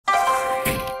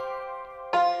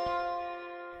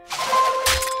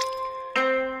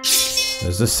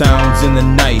There's the sounds in the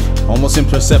night, almost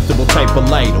imperceptible type of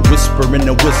light, a whisper in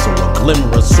the whistle, a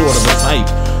glimmer, a sort of a type.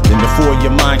 Then before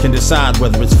your mind can decide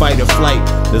whether it's fight or flight,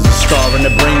 there's a star in the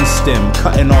brainstem,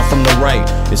 cutting off from the right.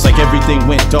 It's like everything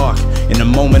went dark in a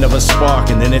moment of a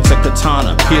spark, and then it's a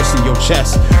katana piercing your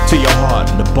chest to your heart,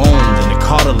 and the bones and the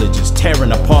cartilage is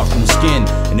tearing apart from skin.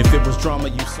 And if it was drama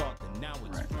you saw, then now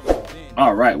it's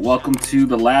all right, welcome to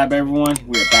the lab, everyone.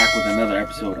 We are back with another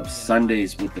episode of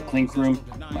Sundays with the Clink Room.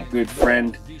 My good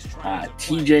friend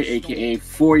TJ, aka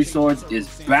 40 Swords, is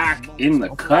back in the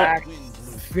cut.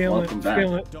 Feeling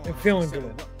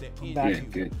good. Yeah,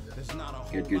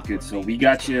 good. So we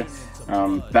got you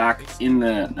back in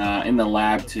the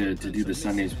lab to do the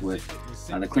Sundays with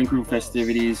the Clink Room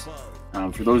festivities.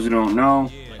 For those who don't know,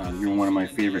 you're one of my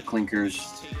favorite clinkers,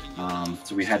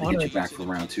 so we had to get you back for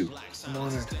round 2. I'm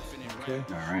honored. Okay.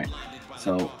 All right,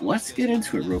 so let's get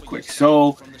into it real quick.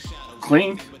 So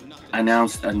Clink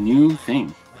announced a new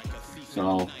thing.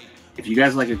 So if you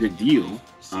guys like a good deal,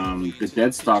 the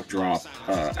dead stock drop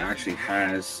actually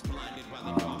has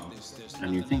a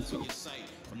new thing. So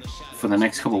for the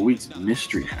next couple of weeks,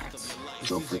 mystery hats.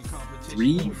 So for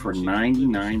 3 for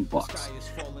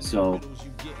 $99. So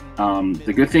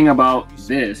the good thing about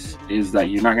this is that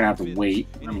you're not gonna have to wait.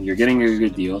 I mean, you're getting a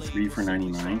good deal, 3 for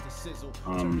 $99.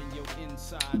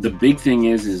 The big thing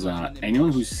is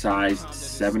anyone who's sized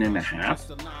 7.5.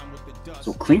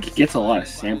 So Clink gets a lot of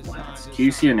sample hats.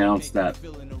 Casey announced that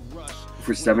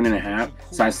for 7.5,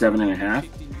 size 7.5,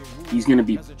 he's gonna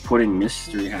be putting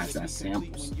mystery hats as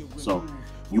samples. So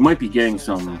you might be getting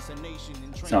some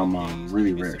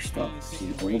really rare stuff,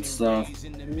 some old stuff.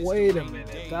 Wait a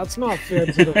minute, that's not fair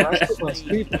to the rest of us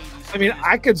people. I mean,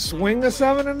 I could swing a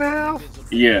 7.5.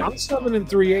 Yeah, I'm 7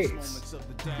 3/8.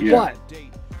 yeah. But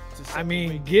I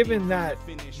mean, given that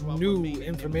new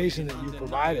information that you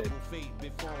provided,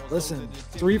 listen,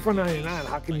 3 for $99.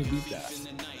 How can you beat that?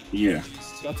 Yeah,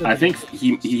 I think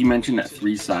he mentioned that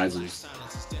 3 sizes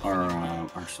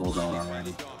are sold out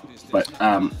already, but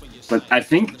I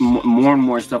think more and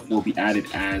more stuff will be added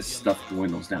as stuff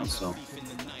dwindles down. So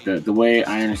the way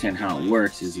I understand how it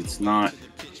works is it's not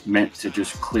meant to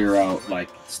just clear out like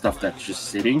stuff that's just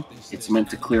sitting. It's meant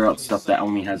to clear out stuff that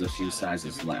only has a few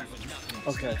sizes left.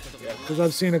 Okay, yeah, because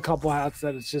I've seen a couple hats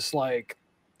that it's just like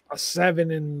a 7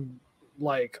 and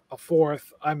like a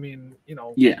 4th. I mean, you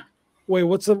know. Yeah. Wait,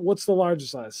 what's the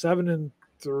largest size? 7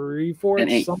 3/4. An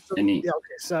 8. Something. An 8. Yeah.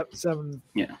 Okay. 7.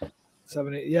 Yeah.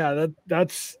 7 8. Yeah.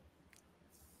 That's.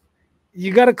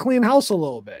 You got to clean house a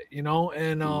little bit, you know.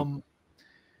 And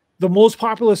the most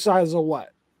popular size are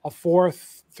what? A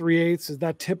 4th, 3/8. Is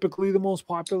that typically the most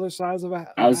popular size of a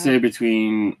hat? I would say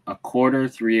between a 1/4,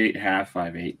 3/8, half,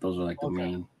 5/8. Those are like the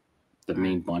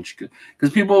main bunch.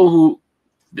 Because people who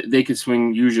they could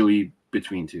swing usually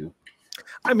between 2.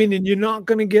 I mean, and you're not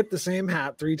going to get the same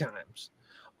hat 3 times,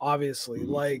 obviously.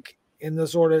 Like in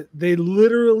this order, they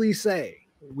literally say,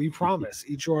 "We promise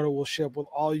each order will ship with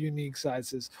all unique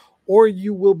sizes, or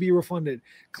you will be refunded.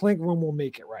 Clink Room will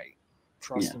make it right.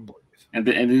 Trust and believe." And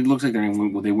it looks like they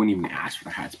wouldn't even ask for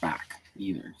the hats back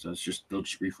either. So it's just they'll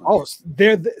just refund. Oh,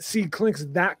 see, Clink's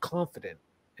that confident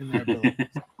in their ability.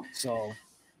 So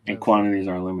and quantities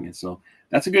are limited. So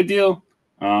that's a good deal.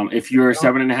 If you're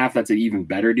 7.5, that's an even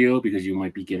better deal because you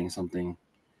might be getting something.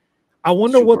 I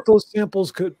wonder what those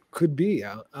samples could be.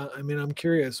 I mean, I'm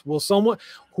curious. Will someone,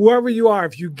 whoever you are,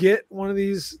 if you get one of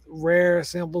these rare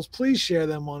samples, please share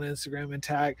them on Instagram and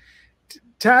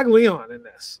tag Leon in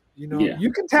this. You know,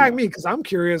 you can tag me because I'm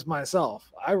curious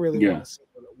myself. I really want to see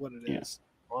what it is.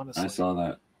 Honestly, I saw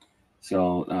that.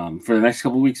 So for the next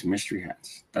couple of weeks, mystery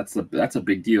hats. That's a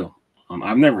big deal.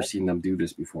 I've never seen them do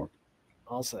this before.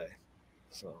 I'll say.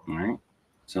 So all right.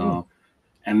 So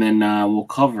and then we'll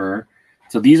cover.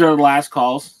 So these are the last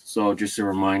calls. So just a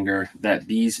reminder that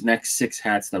these next 6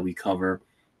 hats that we cover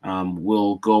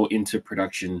will go into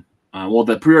production. Well,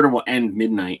 the pre-order will end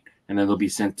midnight, and then they'll be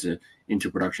sent into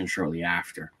production shortly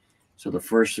after. So the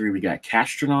first 3 we got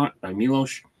Castronaut by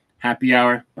Milos, Happy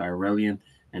Hour by Aurelian,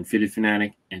 and Fitted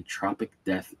Fanatic, and Tropic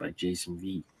Death by Jason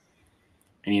V.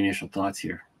 Any initial thoughts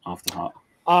here off the hop?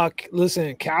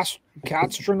 Listen,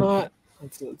 Castronaut,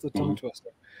 it's a tongue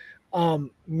twister.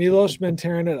 Milos been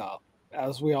tearing it up,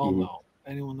 as we all know.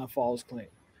 Anyone that follows Clink,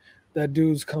 that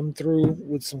dude's come through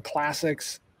with some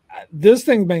classics. This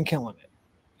thing's been killing it.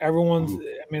 Everyone's,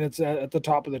 I mean, it's at the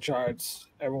top of the charts.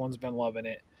 Everyone's been loving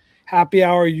it. Happy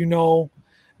Hour, you know,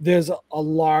 there's a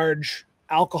large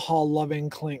alcohol-loving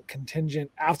Clink contingent.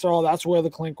 After all, that's where the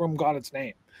Clink Room got its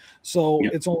name. So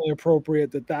it's only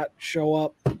appropriate that show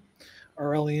up.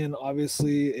 Aurelian,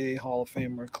 obviously a Hall of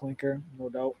Famer clinker, no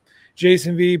doubt.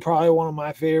 Jason V, probably one of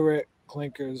my favorite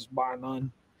clinkers, bar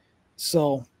none.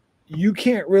 So you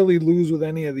can't really lose with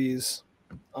any of these.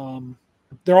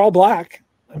 They're all black.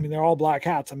 I mean, they're all black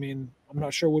hats. I mean, I'm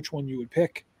not sure which one you would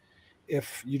pick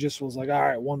if you just was like, all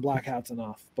right, one black hat's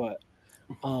enough. But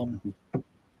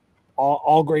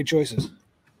all great choices.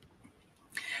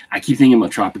 I keep thinking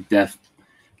about Tropic Death.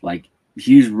 Like,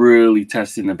 he's really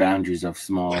testing the boundaries of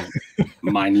small,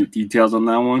 minute details on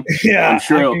that one. Yeah, I'm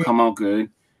sure it'll come out good.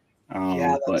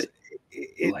 But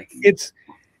it's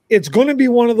going to be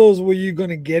one of those where you're going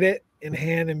to get it in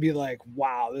hand and be like,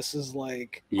 wow, this is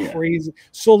like crazy.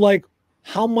 So like,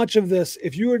 how much of this,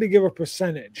 if you were to give a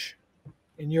percentage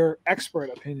in your expert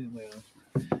opinion,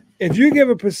 Leon, if you give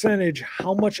a percentage,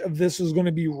 how much of this is going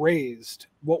to be raised?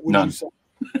 What would you say?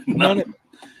 None.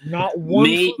 Not one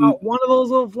of those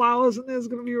little flowers in there is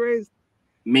going to be raised.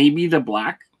 Maybe the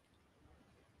black,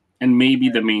 and maybe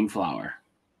the main flower.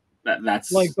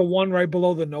 That's like the one right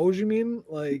below the nose. You mean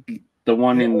like the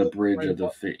one in the bridge of the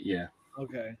fit? Yeah.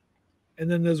 Okay. And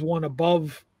then there's one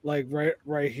above, like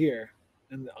right here,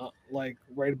 and like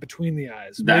right between the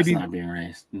eyes. That's not being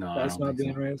raised. No, that's not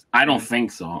being raised. I don't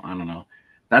think so. I don't know.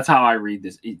 That's how I read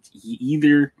this. He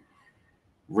either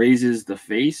raises the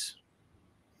face.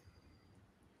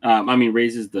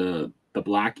 Raises the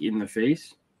black in the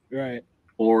face, right?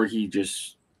 Or he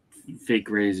just fake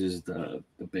raises the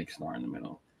big star in the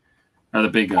middle, or the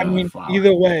big. Flower.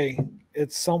 Either way,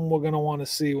 it's something we're gonna want to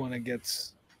see when it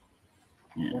gets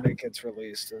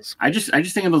released. I just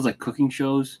think of those like cooking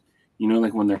shows, you know,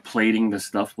 like when they're plating the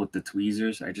stuff with the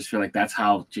tweezers. I just feel like that's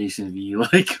how Jason V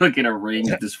can arrange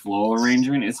this flow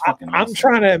arrangement. It's fucking awesome. I'm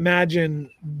trying to imagine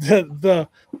the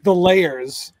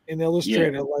layers in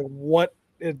Illustrator, like what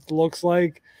it looks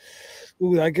like.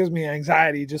 Ooh, that gives me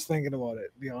anxiety just thinking about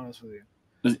it, to be honest with you.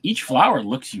 Because each flower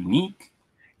looks unique.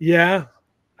 Yeah.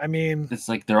 I mean, it's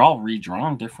like they're all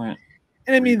redrawn different.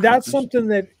 And I mean, that's something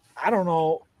that, I don't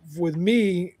know, with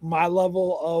me, my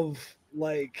level of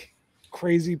like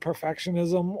crazy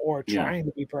perfectionism or trying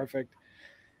to be perfect,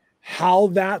 how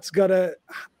that's gonna,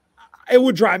 it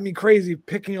would drive me crazy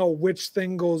picking out which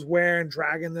thing goes where and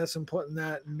dragging this and putting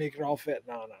that and make it all fit.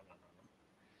 No.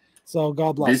 So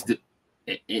God bless him.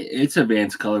 It's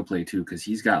advanced color play too, because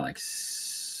he's got like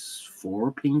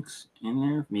 4 pinks in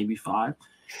there, maybe 5.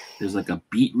 There's like a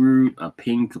beetroot, a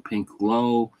pink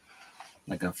glow,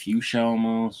 like a fuchsia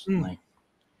almost. Like,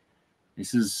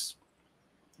 this is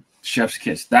chef's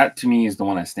kiss. That to me is the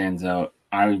one that stands out.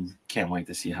 I can't wait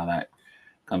to see how that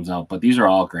comes out. But these are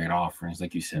all great offerings,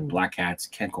 like you said. Black hats,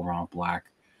 can't go wrong with black.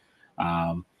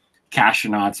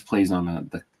 Cashernauts plays on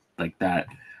the like that.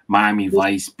 Miami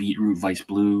Vice, beetroot, Vice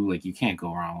blue. Like, you can't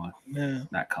go wrong with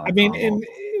that color. I mean, and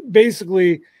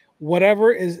basically,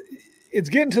 whatever is, it's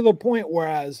getting to the point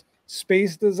whereas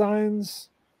space designs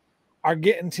are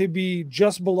getting to be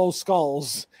just below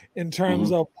skulls in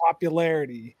terms of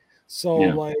popularity. So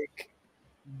like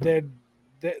they're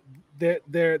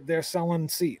selling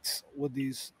seats with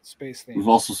these space things.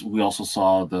 We also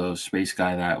saw the space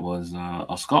guy that was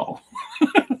a skull.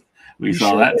 we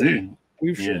saw that too.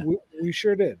 We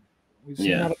sure did. We've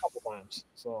seen that a couple times.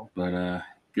 So, but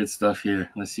good stuff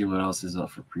here. Let's see what else is up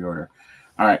for pre-order.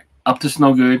 All right, Up to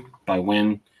Snow Good by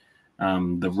Win.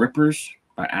 The Rippers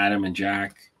by Adam and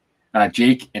Jack.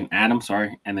 Jake and Adam,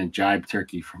 sorry, and then Jibe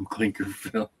Turkey from Clink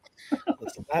Room.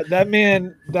 Listen, that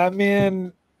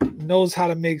man knows how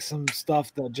to make some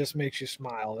stuff that just makes you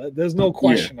smile. There's no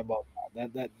question about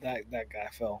that guy,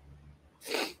 Phil.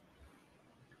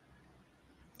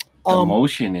 The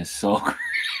motion is so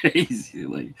crazy.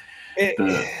 Like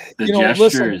the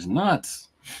gesture is nuts.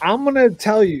 I'm gonna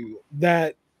tell you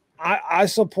that I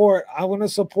want to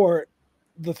support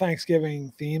the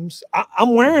Thanksgiving themes.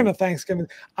 I'm wearing a Thanksgiving.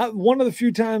 One of the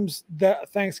few times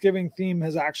that Thanksgiving theme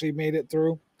has actually made it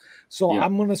through. So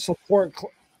I'm going to support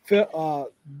the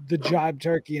Jibe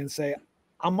Turkey and say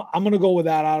I'm going to go with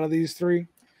that out of these 3,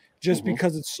 just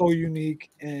because it's so unique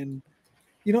and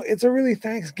it's a really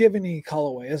Thanksgiving-y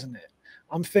colorway, isn't it?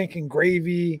 I'm thinking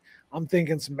gravy. I'm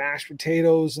thinking some mashed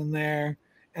potatoes in there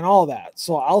and all that.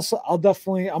 So I'm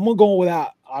gonna go with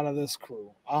that out of this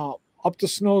crew. Up to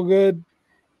Snow Good.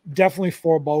 Definitely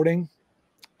foreboding.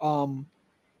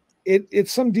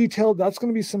 It's some detailed. That's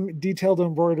going to be some detailed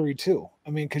embroidery too.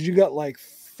 I mean, because you got like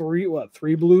 3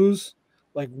 blues,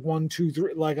 like 1, 2,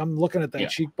 3. Like I'm looking at that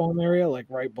cheekbone area, like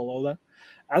right below that.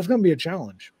 That's going to be a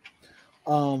challenge.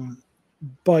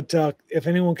 But if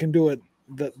anyone can do it,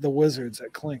 the wizards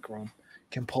at Clink Room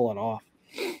can pull it off.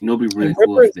 It'll be really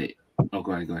cool if they. Oh,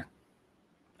 go ahead.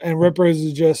 And Rippers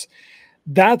is just,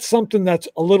 that's something that's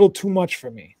a little too much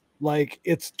for me. Like,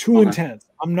 it's too intense.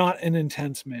 I'm not an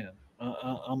intense man.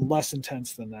 I'm less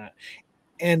intense than that.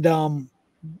 and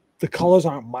the colors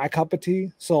aren't my cup of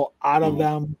tea. So out of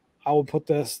them, I would put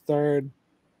this third,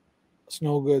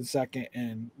 Snow Good second,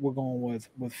 and we're going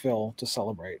with Phil to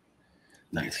celebrate.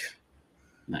 Nice.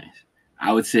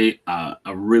 I would say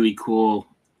a really cool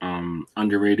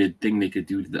underrated thing they could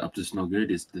do to the Up to Snow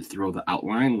Good is to throw the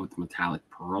outline with metallic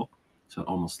pearl, so it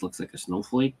almost looks like a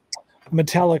snowflake.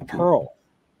 Metallic pearl.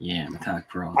 Yeah, metallic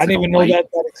pearl. I didn't even know that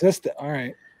existed. All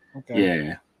right.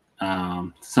 Okay. Yeah.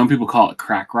 Some people call it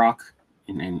crack rock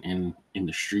in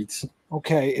the streets.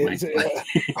 Okay.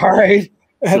 All right.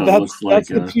 So that's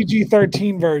the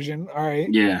PG-13 version. All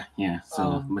right. Yeah.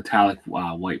 So metallic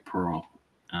white pearl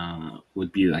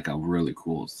would be like a really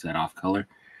cool set-off color.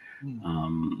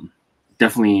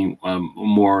 Definitely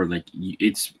more like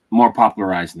it's more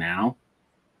popularized now,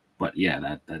 but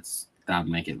yeah, that'd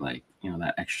make it like, you know,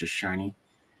 that extra shiny.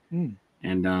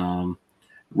 And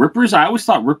rippers, I always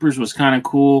thought rippers was kind of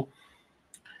cool.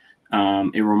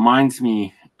 It reminds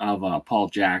me of Paul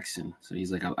Jackson. So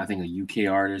he's like I think a UK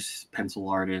artist, pencil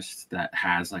artist that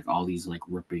has like all these like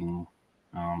ripping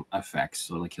effects.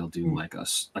 So like he'll do like a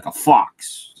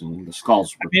fox and the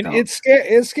skulls. I mean, it's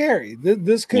scary.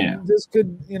 This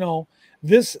could, you know,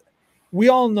 this, we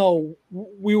all know,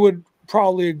 we would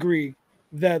probably agree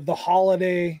that the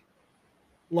holiday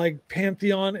like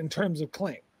pantheon in terms of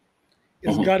Clink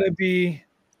is got to be,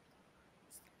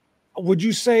 would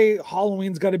you say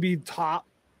Halloween's got to be top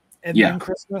and then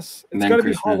Christmas? It's got to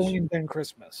be Halloween, then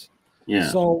Christmas. Yeah.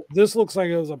 So this looks like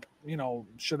it was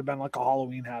should have been like a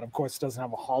Halloween hat. Of course, it doesn't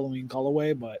have a Halloween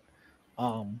colorway, but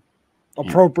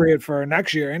appropriate for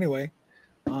next year anyway.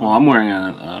 Well, I'm wearing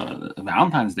a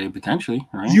Valentine's Day potentially,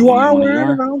 right? You are wearing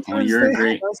a Valentine's Day.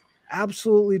 Great. That's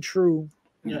absolutely true.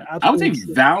 Yeah, absolutely. I would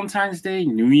say Valentine's Day,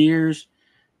 New Year's,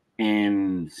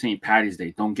 and St. Patty's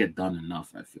Day don't get done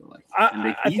enough. I feel like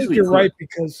I think you're right,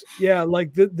 because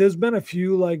like there's been a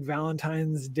few like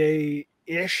Valentine's Day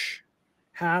ish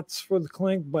hats for the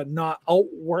Clink, but not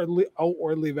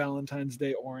outwardly Valentine's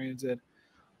Day oriented.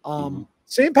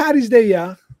 St. Patty's Day,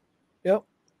 yep.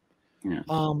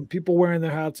 People wearing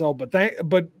their hats out, but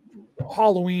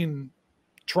Halloween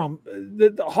trump.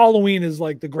 The Halloween is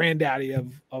like the granddaddy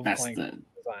of Clink.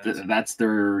 That's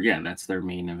their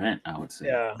main event, I would say.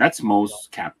 Yeah. That's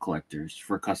most cap collectors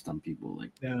for custom people.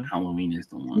 Like Halloween is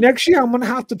the one. Next year, I'm gonna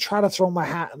have to try to throw my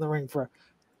hat in the ring for,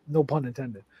 no pun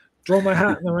intended, throw my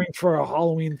hat in the ring for a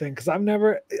Halloween thing, because I've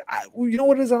never. You know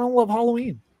what it is? I don't love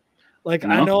Halloween. Like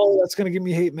I know that's gonna give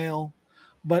me hate mail,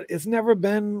 but it's never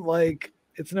been my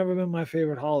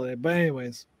favorite holiday. But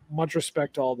anyways, much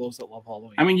respect to all those that love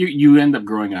Halloween. I mean, you end up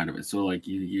growing out of it. So like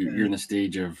you're in the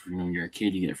stage of, you know, you're a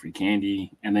kid, you get free candy,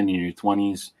 and then in your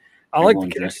 20s,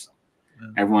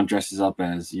 everyone dresses up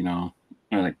as, you know,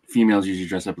 like females usually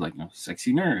dress up like, you know,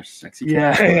 sexy nurse, sexy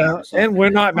cat. So, and we're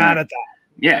not mad at that.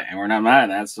 Yeah, and we're not mad at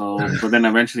that. So, but then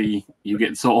eventually you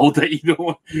get so old that you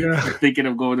don't you're thinking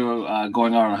of going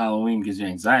out on Halloween because your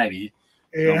anxiety.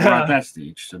 We're at that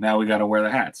stage. So now we got to wear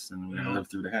the hats, and we got to live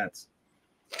through the hats.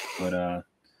 But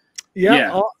you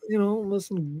know,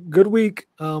 listen, good week.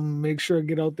 Make sure to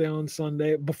get out there on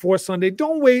Sunday. Before Sunday,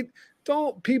 don't wait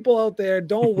until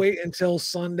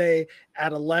Sunday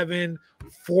at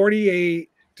 11:48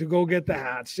 to go get the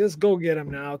hats. Just go get them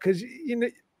now, because you know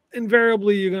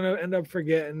invariably you're gonna end up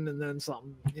forgetting, and then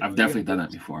something. I've definitely done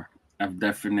that before. I've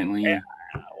definitely. Yeah,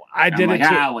 I did it too.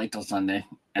 I'll wait till Sunday,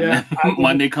 and then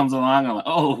Monday comes along. I'm like,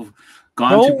 oh,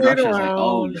 gone too much. I was like,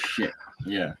 oh shit,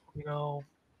 yeah. You know,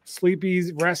 sleep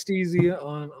easy, rest easy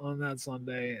on that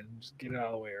Sunday, and just get it out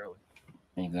of the way early.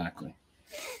 Exactly.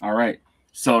 All right.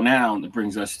 So now that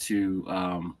brings us to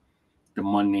the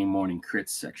Monday Morning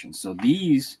Critz section. So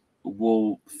these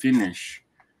will finish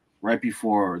right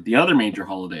before the other major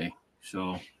holiday.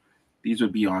 So these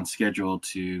would be on schedule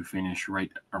to finish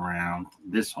right around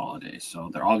this holiday. So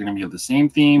they're all going to be of the same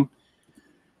theme.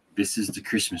 This is the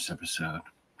Christmas episode.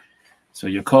 So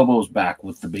Jacobo's back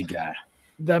with the big guy.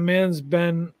 That man's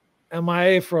been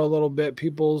MIA for a little bit.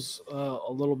 People's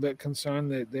a little bit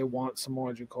concerned that they want some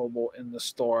more Jacobo in the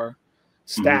store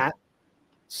stat.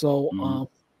 So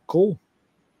cool.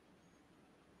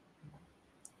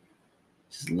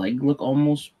 Does his leg look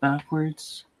almost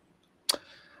backwards?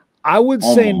 I would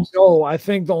say no. I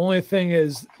think the only thing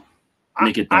is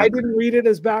I didn't read it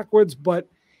as backwards, but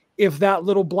if that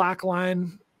little black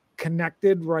line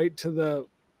connected right to the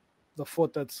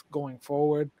foot that's going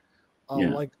forward,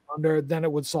 like under, then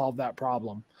it would solve that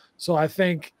problem. So I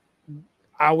think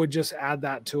I would just add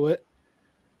that to it.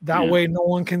 That way no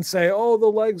one can say, oh, the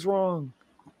leg's wrong.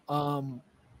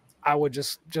 I would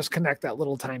just connect that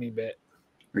little tiny bit.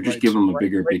 Or just give him a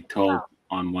big toe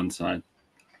on one side.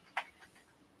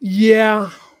 Yeah.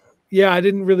 Yeah, I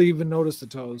didn't really even notice the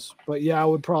toes, but yeah, I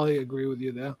would probably agree with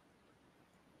you there.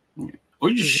 Or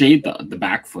you just shade the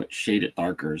back foot, shade it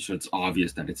darker so it's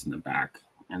obvious that it's in the back.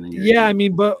 And then yeah, I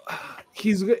mean, but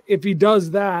if he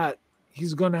does that,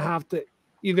 he's gonna have to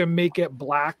either make it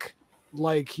black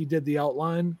like he did the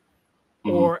outline,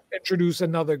 or introduce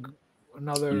another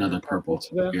purple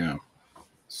to that. Yeah.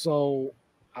 So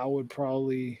I would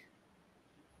probably.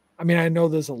 I mean, I know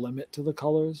there's a limit to the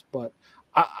colors, but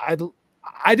I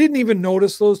didn't even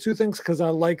notice those two things because I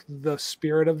like the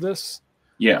spirit of this.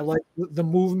 Yeah, I like the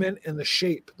movement and the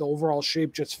shape. The overall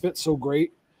shape just fits so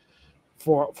great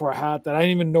for a hat that I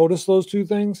didn't even notice those two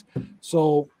things.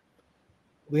 So,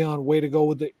 Leon, way to go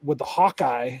with the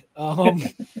Hawkeye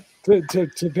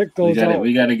to pick those out.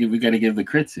 We gotta give the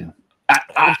crits in.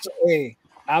 Absolutely.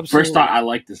 First thought, I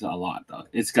like this a lot though.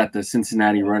 It's got the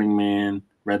Cincinnati running man,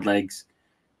 red legs,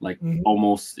 like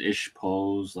almost ish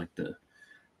pose, like the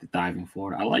diving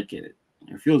forward. I like it.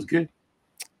 It feels good.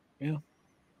 Yeah.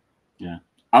 Yeah.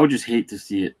 I would just hate to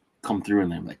see it come through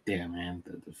and then like, damn man,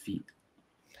 the feet.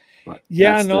 But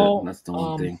yeah, that's the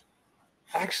one thing.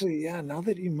 Actually, yeah, now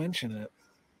that you mention it.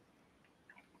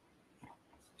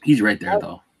 He's right there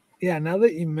though. Yeah, now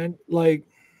that you meant like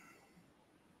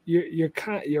you're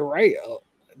right.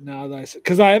 Now that I said,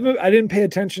 because I didn't pay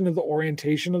attention to the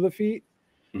orientation of the feet,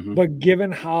 but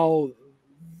given how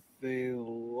they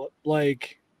look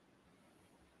like,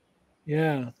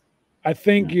 yeah, I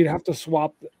think you'd have to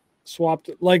swap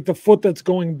like the foot that's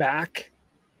going back,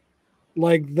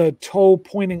 like the toe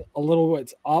pointing a little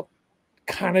bit up,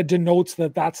 kind of denotes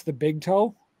that that's the big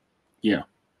toe. Yeah.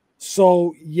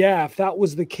 So yeah, if that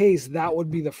was the case, that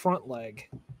would be the front leg.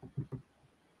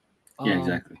 Yeah,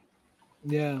 exactly.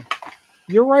 Yeah,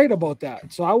 you're right about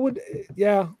that. So I would,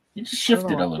 yeah. You just shift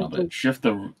it a little bit. Shift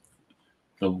the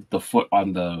foot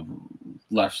on the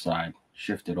left side.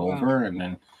 Shift it over, and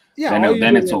then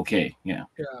then it's okay. Yeah.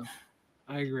 Yeah,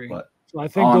 I agree. But so I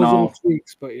think those are the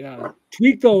tweaks. But yeah,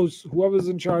 tweak those. Whoever's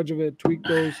in charge of it, tweak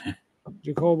those.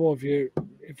 Jacobo,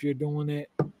 if you're doing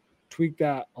it, tweak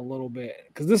that a little bit,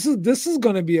 because this is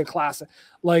going to be a classic.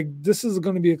 Like this is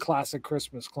going to be a classic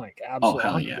Christmas Clink. Absolutely. Oh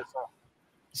hell yeah!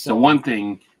 So one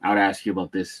thing I would ask you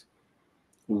about this: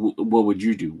 what would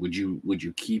you do? Would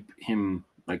you keep him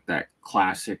like that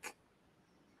classic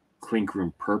Clink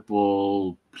Room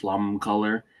purple plum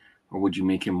color, or would you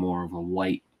make him more of a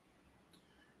white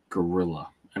gorilla?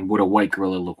 And would a white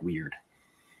gorilla look weird?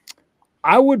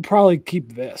 I would probably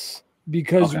keep this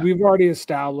because we've already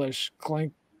established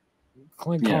Clink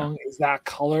Kong is that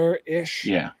color-ish.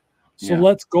 Yeah. So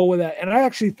let's go with that. And I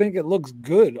actually think it looks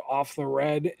good off the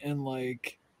red and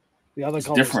like the other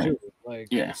colors different. Too. Like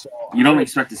so you don't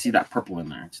expect to see that purple in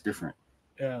there. It's different.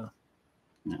 Yeah.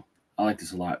 No. I like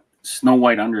this a lot. Snow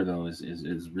white under though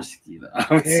is risky though,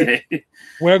 I would say.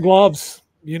 Wear gloves.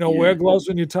 Wear gloves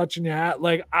when you're touching your hat.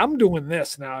 Like I'm doing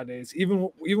this nowadays, even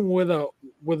with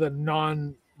a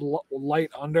non light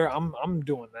under. I'm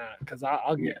doing that because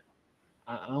I'll get.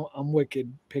 I'm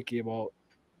wicked picky about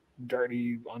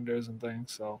dirty unders and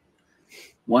things. So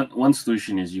one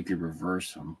solution is you could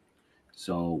reverse them.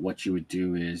 So what you would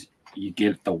do is you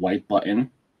get the white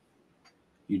button,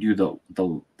 you do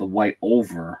the white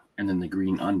over, and then the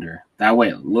green under. That way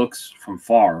it looks from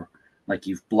far like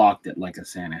you've blocked it like a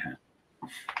Santa hat.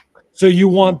 So you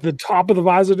want the top of the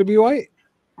visor to be white?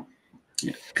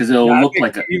 Yeah, because it'll look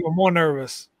like even more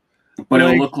nervous. But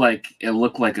it'll look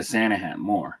like a Santa hat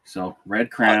more. So red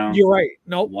crown. You're right.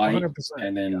 Nope. White 100%.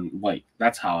 And then white.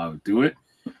 That's how I would do it.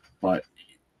 But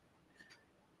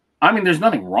I mean, there's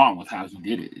nothing wrong with how he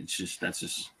did it. It's just that's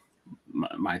just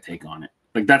my take on it.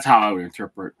 Like that's how I would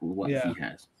interpret what he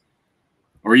has.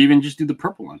 Or even just do the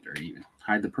purple under. Even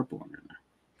hide the purple under there.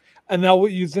 And now,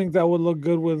 what you think that would look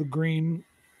good with green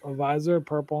visor,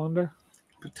 purple under?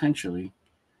 Potentially.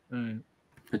 Right.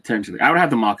 Potentially, I would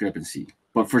have to mock it up and see.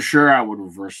 But for sure, I would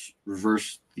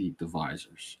reverse the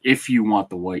visors. If you want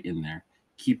the white in there,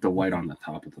 keep the white on the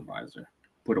top of the visor.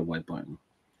 Put a white button.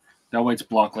 That way it's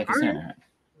blocked like a Santa hat.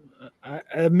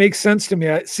 It makes sense to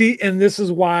me. See, and this is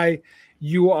why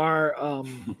you are,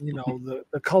 the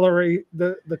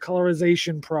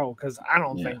colorization pro. Because I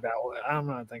don't think that way. I'm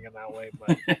not thinking that way,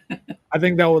 but I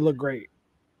think that would look great.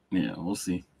 Yeah, we'll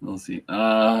see.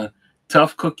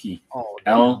 Tough Cookie.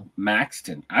 L.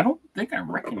 Maxton. I don't think I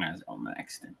recognize L.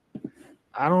 Maxton.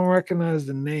 I don't recognize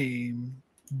the name,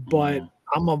 but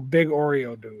I'm a big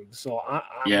Oreo dude, so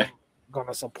I'm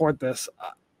gonna support this.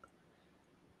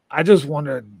 I just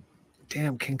wonder,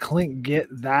 damn, can Clink get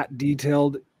that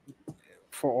detailed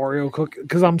for Oreo cookie?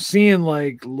 Because I'm seeing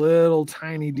like little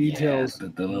tiny details,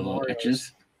 the little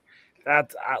etches.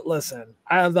 That's listen.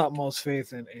 I have the utmost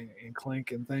faith in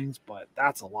Clink and things, but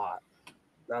that's a lot.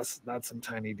 That's some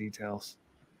tiny details.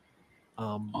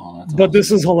 But awesome.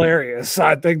 This is hilarious.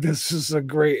 I think this is a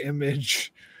great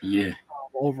image. Yeah.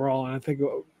 Overall, and I think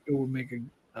it would make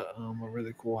a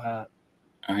really cool hat.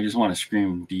 I just want to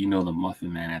scream, do you know the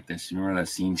Muffin Man at this? You remember that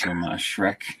scene from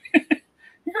Shrek?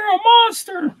 You're a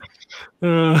monster!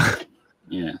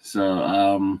 Yeah,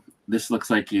 so this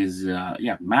looks like his,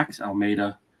 Max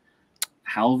Almeida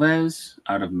Halvez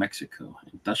out of Mexico,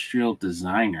 industrial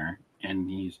designer, and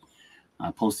he's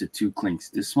posted 2 Clinks.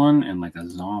 This one and like a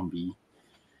zombie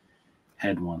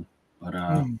head one. But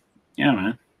yeah,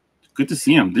 man, good to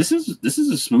see him. This is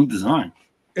a smooth design.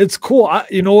 It's cool.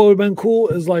 You know what would have been cool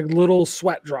is like little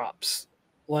sweat drops,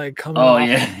 like coming. Oh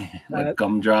yeah, like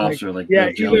gumdrops or like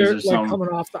either like coming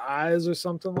off the eyes or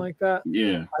something like that.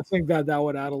 Yeah, I think that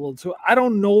would add a little to it. I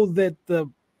don't know that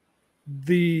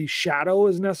the shadow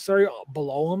is necessary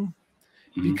below him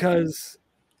because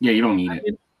you don't need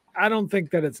it. I don't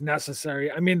think that it's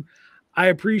necessary. I mean, I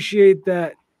appreciate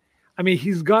that. I mean,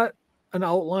 he's got an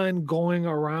outline going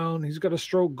around. He's got a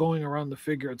stroke going around the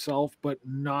figure itself, but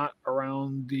not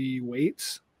around the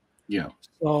weights. Yeah.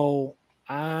 So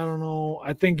I don't know.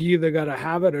 I think you either got to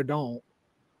have it or don't.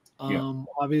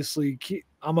 Obviously,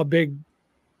 I'm a big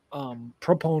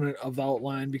proponent of the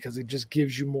outline because it just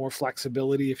gives you more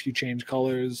flexibility if you change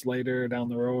colors later down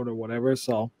the road or whatever.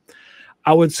 So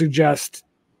I would suggest,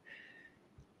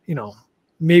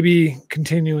 maybe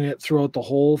continuing it throughout the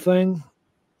whole thing,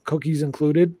 cookies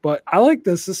included. But I like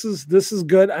this. This is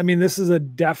good. I mean, this is a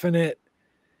definite,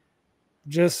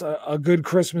 just a good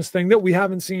Christmas thing that we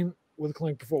haven't seen with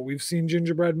Clink before. We've seen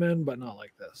gingerbread men, but not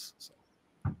like this. So.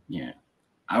 Yeah,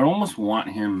 I would almost want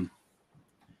him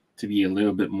to be a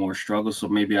little bit more struggle. So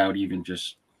maybe I would even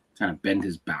just kind of bend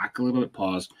his back a little bit,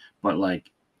 pause, but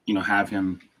like, have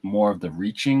him more of the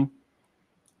reaching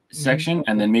section,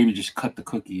 and then maybe just cut the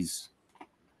cookies.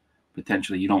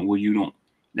 Potentially, you don't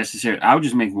necessarily. I would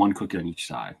just make 1 cookie on each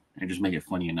side and just make it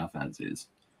funny enough as is.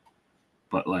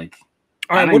 But like,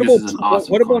 all right,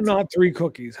 what about not 3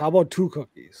 cookies? How about 2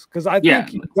 cookies? Because I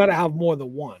think you've got to have more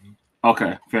than 1.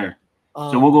 Okay, fair.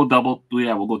 So we'll go double.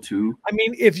 Yeah, we'll go 2. I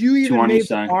mean, if you even made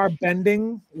the bar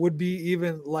bending, would be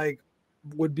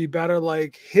better.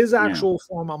 Like his actual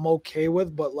form, I'm okay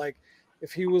with, but like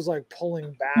if he was like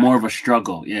pulling back, more of a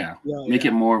struggle. Yeah, make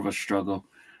it more of a struggle.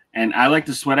 And I like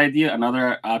the sweat idea.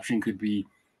 Another option could be,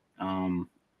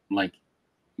 like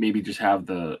maybe just have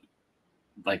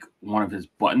one of his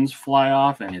buttons fly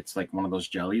off, and it's like one of those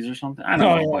jellies or something. I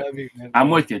don't know. But I'm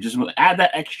with you. Just add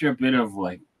that extra bit of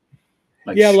struggle.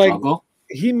 Like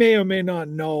he may or may not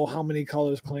know how many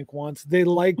colors Clink wants. They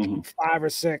like 5 or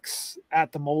 6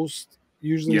 at the most,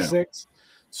 usually 6.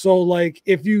 So like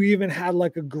if you even had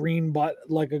like a green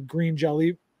like a green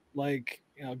jelly, like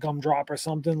gumdrop or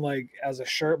something, like as a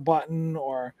shirt button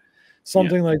or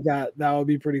something like that would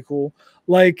be pretty cool.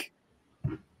 Like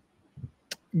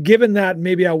given that,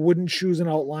 maybe I wouldn't choose an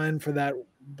outline for that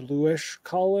bluish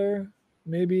color,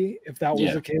 maybe if that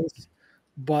was the case.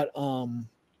 But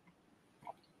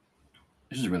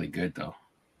this is really good though.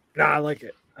 Nah, I like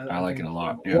it. I like it a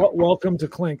lot. Welcome to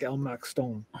Clink, Elmac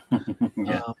Stone.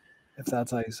 If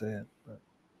that's how you say it. But.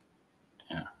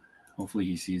 Yeah, hopefully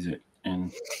he sees it,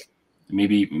 and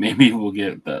maybe we'll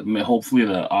get hopefully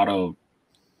the auto,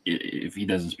 if he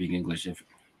doesn't speak English, if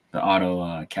the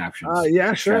auto captions.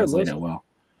 Translate it well.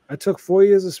 I took 4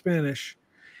 years of Spanish,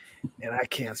 and I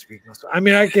can't speak. I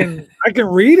mean, I can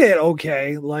read it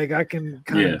okay, like I can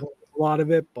kind of a lot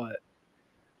of it, but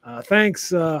thanks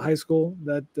high school.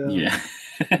 That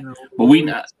but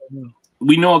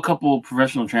we know a couple of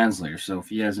professional translators, so if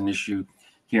he has an issue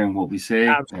hearing what we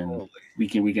say, then we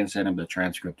can send him the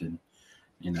transcript in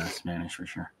Spanish for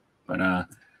sure. But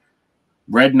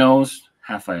Red Nose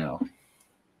Rafael,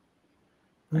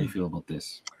 how do you feel about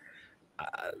this?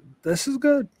 This is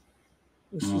good.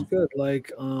 This is good.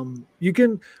 Like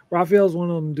Raphael's one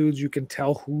of them dudes you can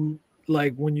tell who,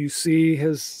 like when you see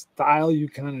his style, you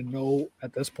kind of know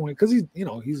at this point, because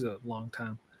he's a long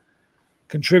time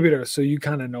contributor, so you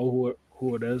kind of know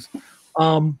who it is.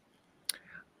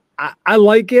 I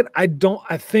like it. I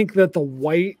think that the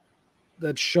white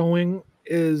that's showing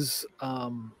is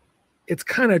it's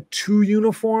kind of too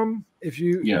uniform, if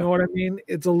you know what I mean.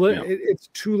 It's a little it's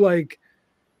too like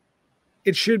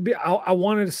it should be. I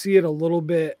wanted to see it a little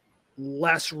bit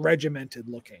less regimented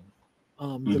looking.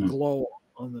 The glow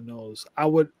on the nose. I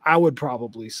would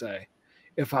probably say,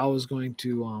 if I was going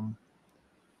to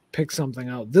pick something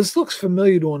out. This looks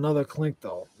familiar to another Clink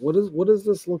though. What does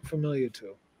this look familiar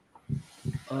to?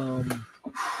 I'm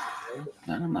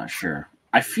not sure.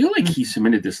 I feel like he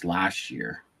submitted this last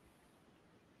year.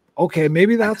 Okay,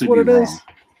 maybe that's what it is.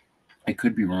 I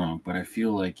could be wrong, but I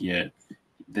feel like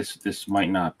this might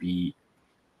not be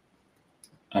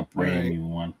a brand new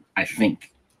one. I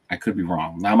think I could be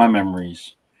wrong. Now my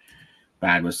memory's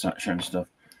bad with certain stuff.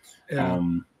 Yeah.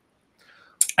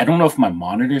 I don't know if my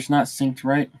monitor's not synced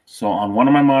right. So on one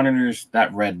of my monitors,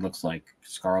 that red looks like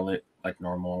scarlet, like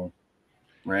normal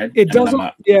red. It doesn't.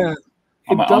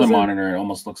 On my other monitor, it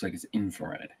almost looks like it's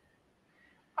infrared.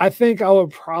 I think I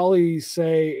would probably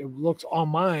say it looks on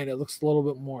mine. It looks a little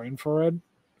bit more infrared.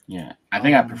 Yeah, I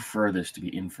think I prefer this to be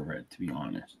infrared, to be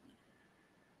honest.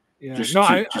 Yeah,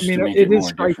 I mean it is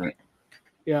striking.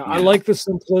 Yeah, I like the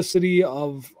simplicity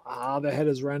of how the head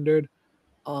is rendered.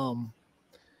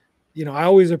 You know, I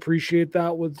always appreciate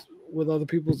that with other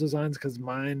people's designs because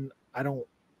mine I don't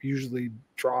usually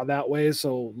draw that way.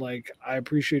 So like I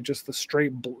appreciate just the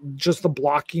just the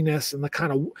blockiness and the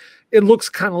kind of it looks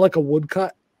kind of like a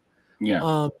woodcut.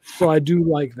 Yeah. So I do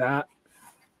like that.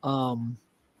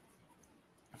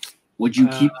 Would you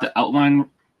keep the outline,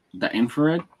 the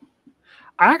infrared?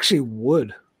 I actually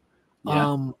would.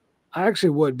 Yeah. I actually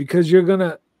would because you're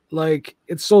gonna like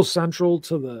it's so central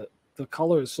to the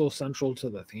color is so central to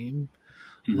the theme.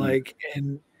 Mm-hmm. Like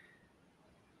and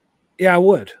yeah, I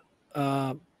would.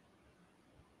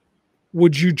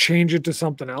 Would you change it to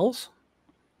something else?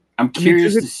 I'm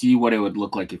curious to see what it would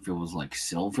look like if it was like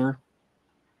silver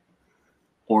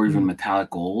or even metallic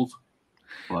gold.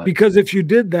 But because if you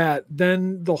did that,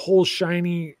 then the whole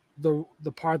shiny, the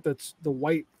part that's the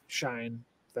white shine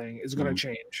thing is going to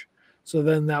change. So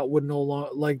then that would no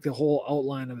longer like the whole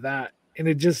outline of that. And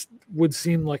it just would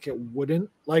seem like it wouldn't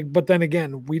like, but then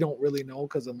again, we don't really know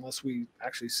because unless we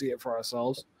actually see it for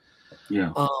ourselves.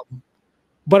 Yeah.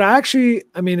 But actually,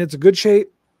 I mean, it's a good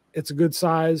shape. It's a good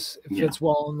size. It fits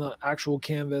well on the actual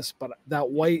canvas, but that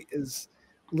white is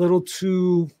a little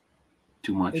too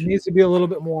much. It needs to be a little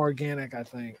bit more organic, I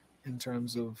think, in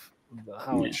terms of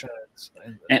how it shines.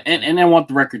 And I want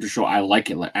the record to show I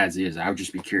like it as is. I would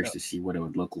just be curious to see what it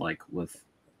would look like with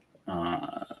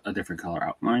a different color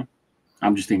outline.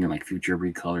 I'm just thinking like future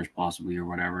recolors possibly or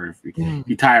whatever. If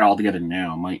you tie it all together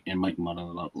now, it might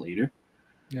muddle it up later.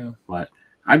 Yeah. But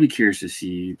I'd be curious to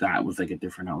see that with like a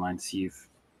different outline, see if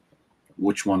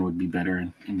which one would be better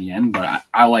in the end. But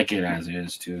I like it as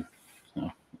is too.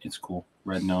 So it's cool.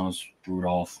 Red nose,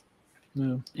 Rudolph.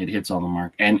 Yeah. It hits on the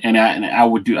mark. And I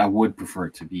would prefer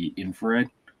it to be infrared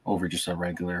over just a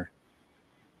regular,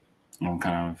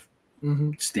 kind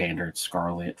of standard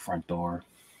scarlet front door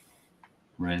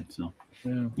red. So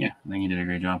yeah, I think you did a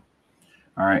great job.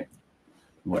 All right.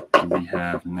 What do we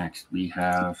have next? We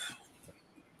have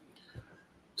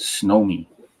Snow Me,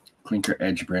 Clinker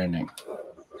Edge branding. So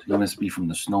you must be from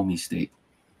the Snow Me state.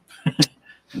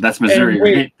 That's Missouri,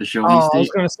 right? The Show Me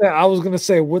state. I was gonna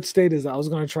say, what state is that? I was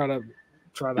gonna try to.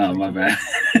 Oh, my bad.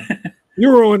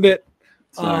 You ruined it.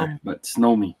 Sorry, but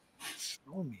Snow Me.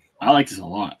 Snow Me. I like this a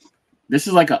lot. This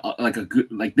is like a good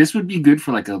this would be good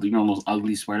for like those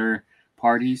ugly sweater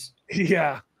parties.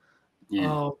 Yeah.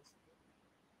 Yeah.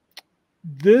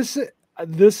 This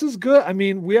is good. I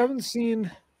mean, we haven't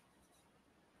seen.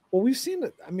 Well, we've seen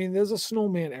it. I mean, there's a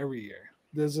snowman every year.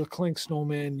 There's a Clink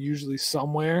snowman usually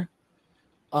somewhere.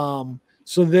 So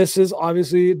this is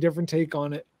obviously a different take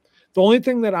on it. The only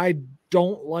thing that I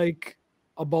don't like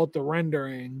about the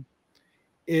rendering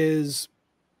is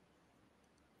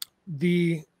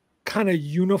the kind of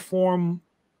uniform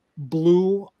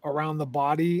blue around the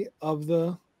body of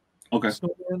the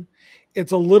snowman.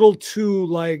 It's a little too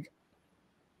like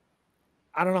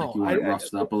I don't know. Like you want it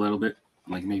rusted up a little bit.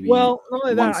 Like maybe not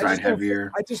only one that, side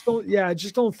heavier. I just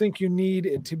don't think you need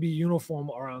it to be uniform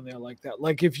around there like that.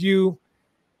 Like if you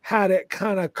had it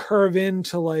kind of curve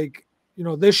into like,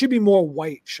 there should be more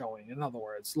white showing. In other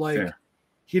words, like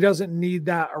he doesn't need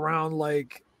that around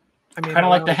like, I mean, kind of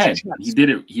like the head. He did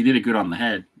it good on the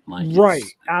head. Like right.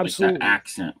 Absolutely. Like that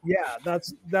accent. Yeah.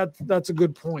 That's a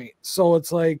good point. So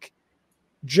it's like,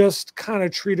 just kind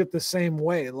of treat it the same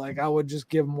way. Like I would just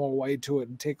give more white to it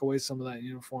and take away some of that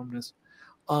uniformness.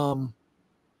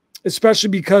 Especially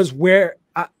because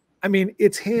I mean,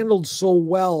 it's handled so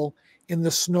well in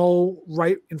the snow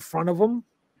right in front of them,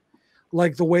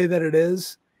 like the way that it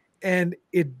is. And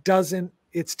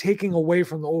it's taking away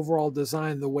from the overall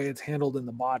design, the way it's handled in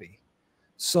the body.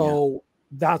 So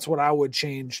that's what I would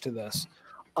change to this.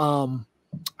 I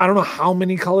don't know how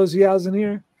many colors he has in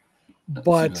here,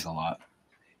 but a lot.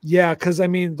 Yeah, because I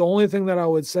mean, the only thing that I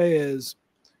would say is,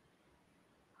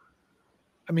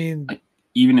 I mean,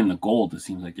 even in the gold, it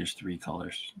seems like there's 3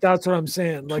 colors. That's what I'm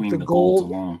saying. Like the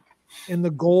gold in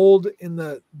the gold, in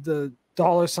the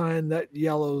 $, that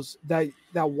yellows, that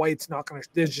white's not gonna,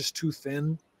 it's just too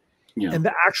thin. Yeah. And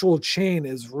the actual chain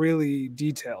is really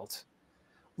detailed.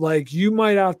 Like you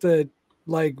might have to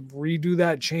like redo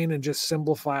that chain and just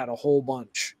simplify it a whole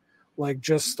bunch. Like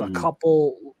just a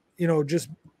couple, just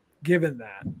given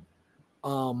that.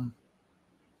 And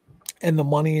the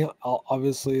money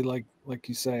obviously, like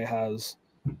you say, has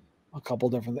a couple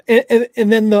different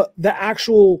and then the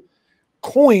actual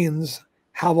coins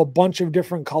have a bunch of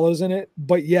different colors in it,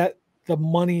 but yet the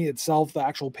money itself, the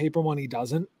actual paper money,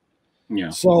 doesn't. Yeah.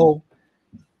 So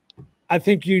I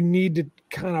think you need to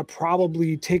kind of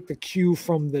probably take the cue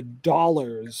from the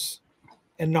dollars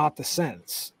and not the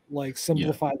cents. Like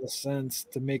simplify the cents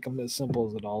to make them as simple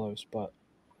as the dollars. But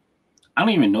I don't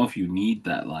even know if you need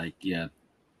that. Like,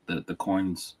 the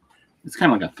coins. It's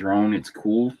kind of like a throne. It's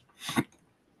cool.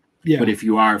 Yeah. But if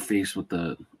you are faced with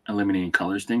the eliminating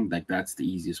colors thing, like that's the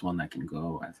easiest one that can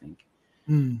go, I think.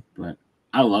 But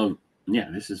I love. Yeah,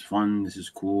 this is fun. This is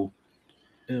cool.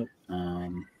 Yeah.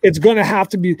 It's gonna have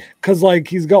to be because like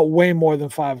he's got way more than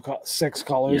 6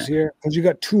 colors here, because you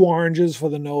got 2 oranges for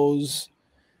the nose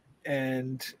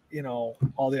and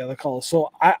all the other colors.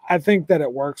 So I think that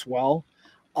it works well.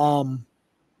 A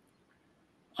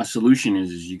solution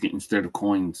is you can, instead of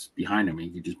coins behind him,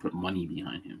 you could just put money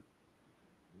behind him,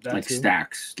 like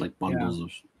stacks, like bundles of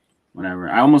whatever.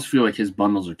 I almost feel like his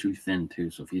bundles are too thin too.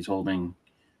 So if he's holding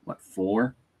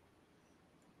 4.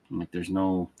 Like there's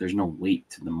no weight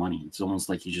to the money. It's almost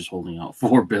like he's just holding out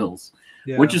 4 bills,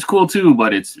 which is cool too.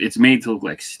 But it's made to look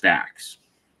like stacks.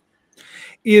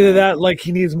 Either that, like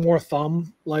he needs more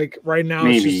thumb. Like right now,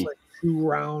 maybe. It's just like 2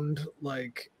 round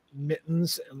like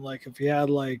mittens, and like if you had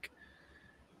like,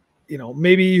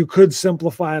 maybe you could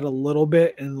simplify it a little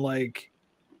bit and like.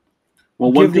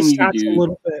 Well, one thing you could do a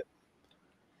little bit.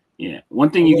 Yeah,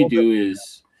 one thing you could do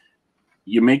is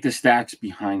you make the stacks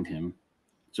behind him,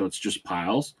 so it's just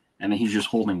piles. And then he's just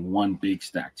holding one big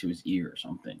stack to his ear or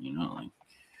something,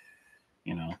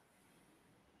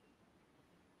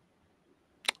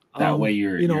 That way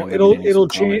you're it'll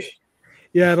change.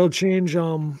 Yeah, it'll change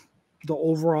the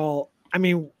overall. I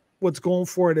mean, what's going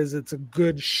for it is it's a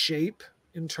good shape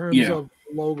in terms of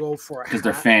logo for a hat. Because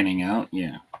they're fanning out,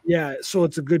 Yeah, so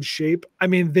it's a good shape. I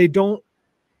mean, they don't.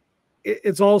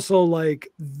 It's also like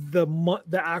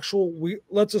the actual.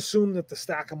 Let's assume that the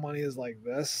stack of money is like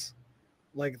this.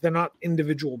 Like they're not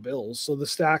individual bills, so the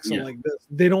stacks are like this.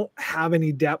 They don't have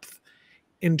any depth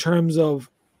in terms of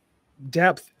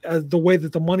depth as the way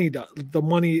that the money does.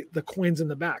 The coins in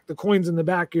the back. The coins in the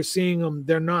back, you're seeing them.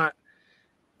 They're not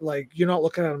like you're not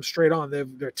looking at them straight on.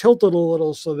 They're tilted a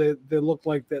little, so they look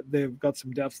like that they've got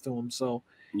some depth to them. So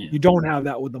you don't have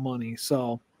that with the money.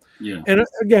 So and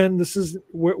again, this is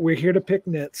we're here to pick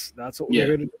nits. That's what we're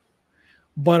here to do.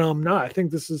 But no, I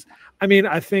think this is. I mean,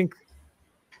 I think.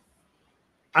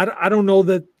 I don't know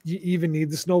that you even need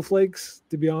the snowflakes,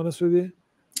 to be honest with you.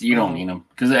 You don't need them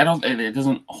because it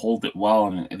doesn't hold it well,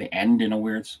 and they end in a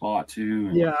weird spot too.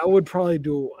 Yeah, I would probably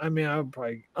do. I mean, I would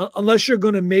probably unless you're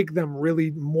going to make them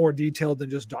really more detailed than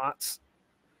just dots.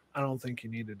 I don't think you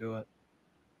need to do it.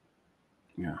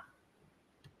 Yeah,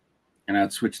 and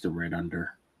I'd switch to red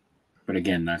under, but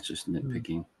again, that's just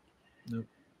nitpicking. Nope.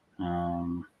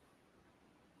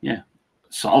 Yeah,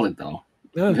 solid though.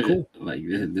 Yeah, cool. Like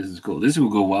this is cool. This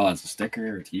would go well as a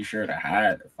sticker, a T-shirt, a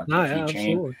hat, a fucking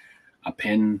keychain, a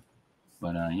pin.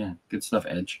 But yeah, good stuff.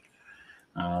 Edge.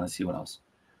 Let's see what else.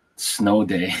 Snow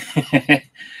day.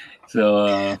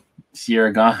 So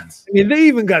Sierra Gons. I mean, they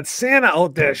even got Santa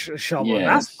out there shoveling.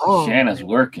 Yeah, that's wrong. Santa's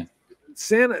working.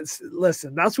 Santa,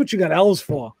 listen, that's what you got elves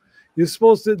for. They're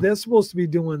supposed to be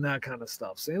doing that kind of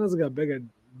stuff. Santa's got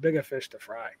bigger fish to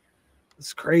fry.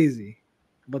 It's crazy.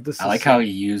 But I like how he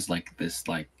used like this,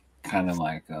 like kind of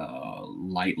like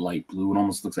light blue. It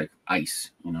almost looks like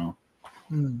ice, I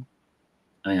think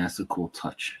that's a cool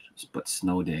touch. But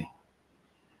snow day.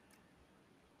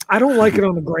 I don't like it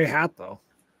on a gray hat though.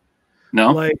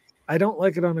 No, like I don't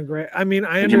like it on a gray. I mean,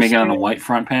 Did you make it on a white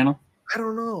front panel? I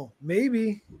don't know.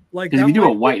 Maybe like if you do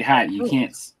a white hat, you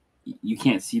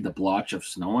can't see the blotch of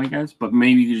snow, I guess. But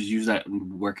maybe you just use that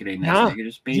and work it in that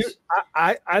negative space.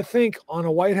 I think on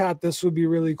a white hat this would be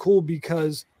really cool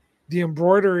because the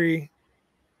embroidery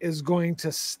is going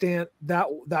to stand.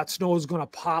 That snow is going to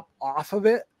pop off of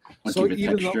it. Like so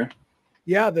even texture.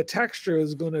 The texture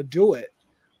is going to do it.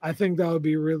 I think that would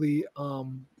be really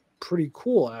pretty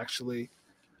cool, actually.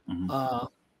 Mm-hmm.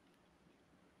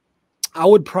 I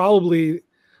would probably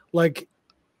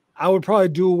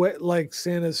do it like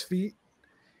Santa's feet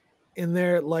in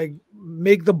there, like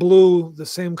make the blue the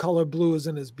same color blue as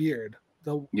in his beard.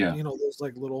 Those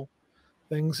like little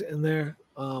things in there.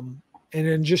 and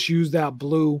then just use that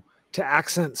blue to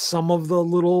accent some of the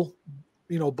little,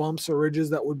 bumps or ridges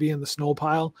that would be in the snow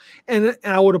pile. And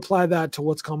I would apply that to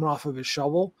what's coming off of his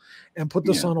shovel and put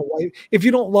this on a white. If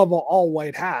you don't love an all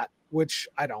white hat, which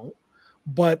I don't,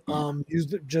 but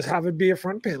just have it be a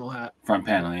front panel hat. Front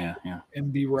panel, yeah.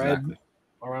 And be red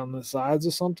around the sides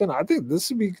or something. I think this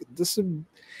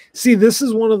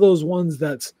is one of those ones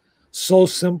that's so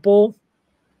simple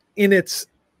in its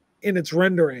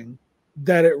rendering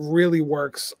that it really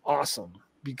works awesome,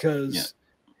 because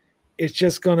it's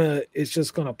just gonna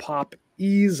pop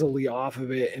easily off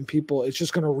of it, and it's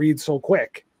just gonna read so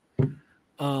quick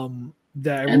that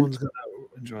everyone's gonna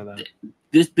enjoy that.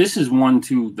 This is one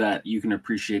too that you can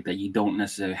appreciate, that you don't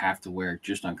necessarily have to wear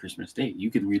just on Christmas Day.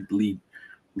 You could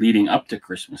leading up to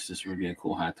Christmas. This would be a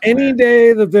cool hat to Any wear.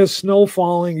 day that there's snow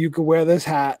falling, you could wear this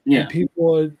hat, Yeah. and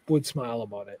people would smile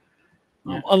about it.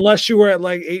 Unless you were at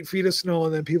like 8 feet of snow,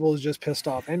 and then people was just pissed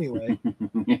off anyway.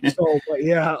 So, but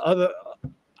yeah,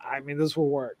 this will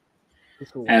work.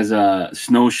 As a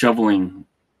snow shoveling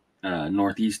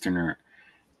northeasterner,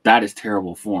 that is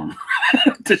terrible form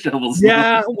to shovel snow.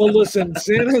 Yeah, well, listen,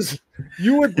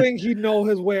 you would think he'd know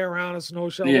his way around a snow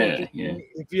shovel. Yeah.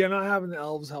 If you're not having the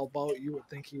elves help out, you would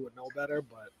think he would know better,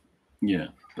 but yeah,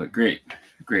 but great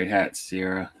hat,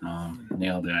 Sierra.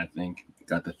 Nailed it, I think.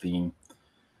 Got the theme.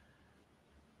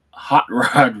 Hot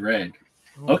Rod Red.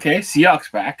 Okay, Seahawks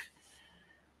back.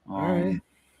 All right.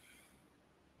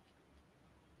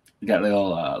 We got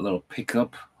little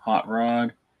pickup hot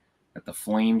rod. Got the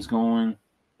flames going.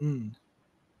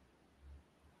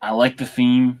 I like the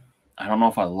theme. I don't know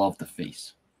if I love the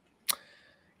face.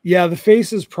 Yeah, the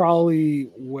face is probably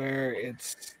where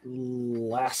it's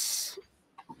less.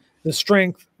 The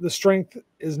strength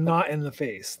is not in the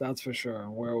face, that's for sure.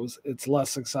 Where it's less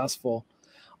successful.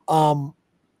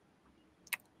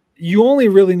 You only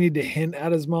really need to hint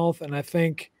at his mouth, and I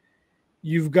think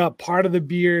you've got part of the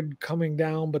beard coming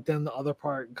down, but then the other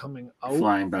part coming out,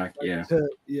 flying back, to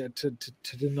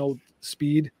denote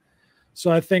speed.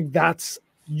 So I think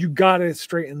you got to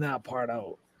straighten that part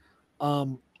out.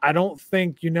 I don't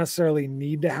think you necessarily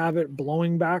need to have it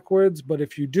blowing backwards, but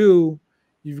if you do,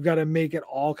 you've got to make it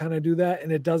all kind of do that,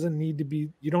 and it doesn't need to be.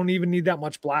 You don't even need that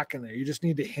much black in there. You just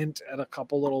need to hint at a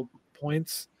couple little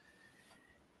points.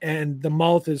 And the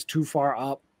mouth is too far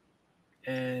up,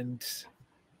 and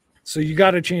so you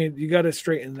got to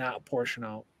straighten that portion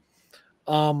out.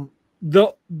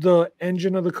 The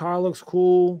engine of the car looks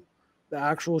cool. The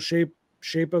actual shape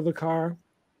of the car,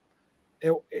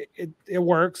 it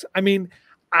works. I mean,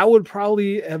 I would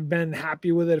probably have been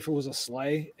happy with it if it was a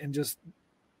sleigh, and just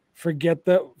forget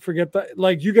the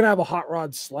like, you can have a hot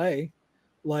rod sleigh,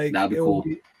 like that'd be cool.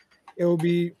 It would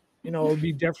be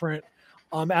different.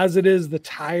 As it is, the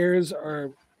tires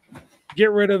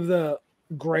get rid of the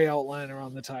gray outline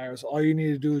around the tires. All you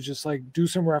need to do is just do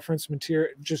some reference material,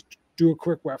 just do a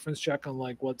quick reference check on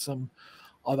what some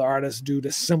other artists do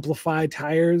to simplify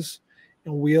tires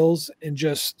and wheels, and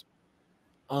just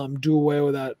do away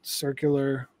with that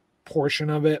circular portion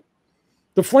of it.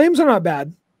 The flames are not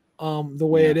bad the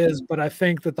way it is, but I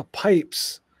think that the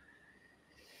pipes,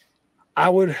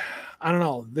 I don't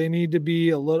know, they need to be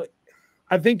a little.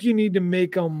 I think you need to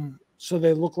make them so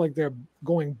they look like they're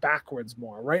going backwards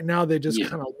more. Right now, they just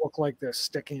kind of look like they're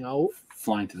sticking out.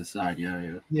 Flying to the side,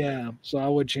 Yeah, so I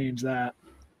would change that.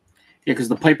 Yeah, because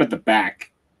the pipe at the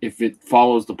back, if it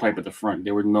follows the pipe at the front,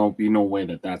 there would be no way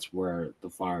that's where the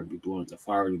fire would be blowing. The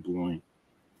fire would be blowing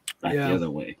back the other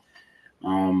way.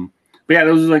 But yeah,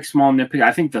 those are small nitpicks.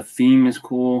 I think the theme is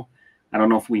cool. I don't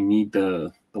know if we need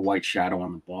the white shadow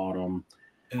on the bottom.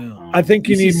 Yeah. I think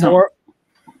you need more.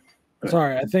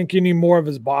 Sorry, I think you need more of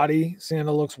his body.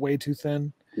 Santa looks way too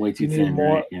thin. Way too thin.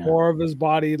 More of his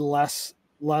body, less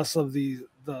of the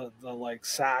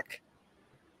sack,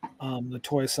 the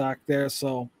toy sack there.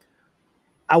 So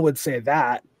I would say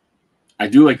that. I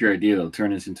do like your idea though.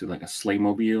 Turn this into a sleigh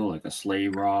mobile, like a sleigh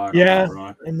rod. Yeah,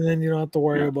 and then you don't have to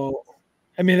worry about.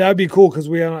 I mean, that'd be cool because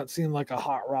we have not seen a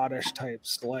hot rodish type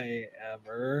sleigh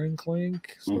ever in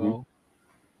Clink. So,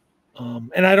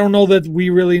 and I don't know that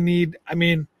we really need. I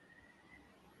mean,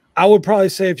 I would probably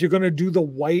say if you're going to do the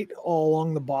white all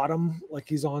along the bottom, like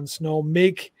he's on snow,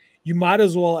 you might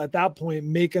as well at that point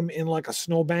make him in a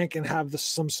snowbank and have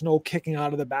some snow kicking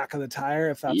out of the back of the tire.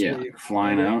 If that's where you're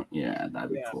flying out. Yeah,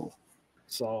 that'd be cool.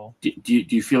 So do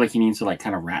you feel like he needs to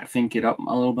kind of rat think it up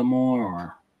a little bit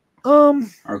more,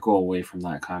 or go away from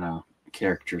that kind of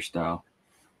character style?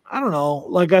 I don't know.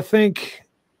 I think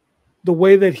the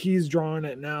way that he's drawing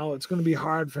it now, it's going to be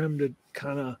hard for him to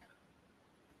kind of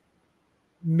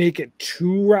make it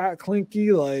too rat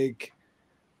clinky.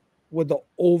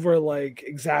 over like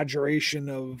exaggeration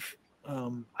of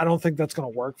I don't think that's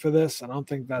going to work for this. I don't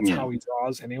think that's how he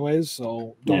draws anyways.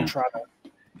 So don't try to,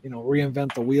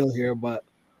 reinvent the wheel here. But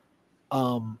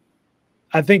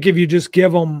I think if you just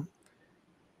give him,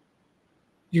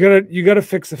 you gotta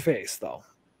fix the face though.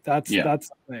 That's the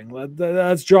thing.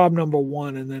 That's job number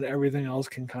one, and then everything else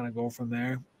can kind of go from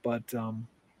there. But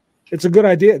it's a good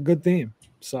idea, good theme.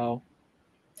 So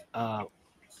I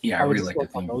really like the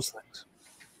theme. Those things.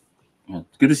 Yeah,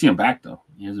 it's good to see him back though.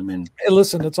 He hasn't been. Hey,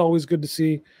 listen, it's always good to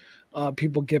see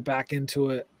people get back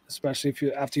into it, especially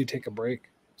after you take a break.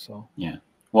 So yeah.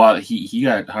 Well, he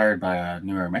got hired by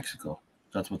New York, Mexico.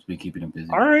 That's what's been keeping him busy.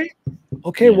 All right.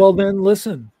 Okay. Yeah. Well, then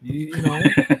listen. You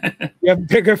have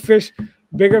bigger fish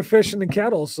in the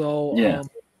kettle. So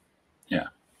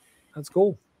that's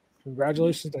cool.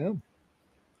 Congratulations to him.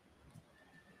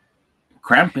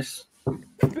 Krampus.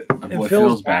 My boy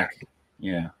Phil's back.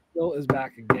 Yeah. Phil is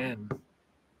back again.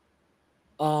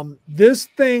 This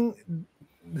thing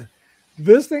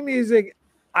needs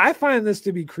I find this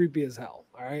to be creepy as hell.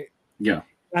 All right. Yeah.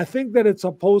 I think that it's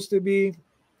supposed to be.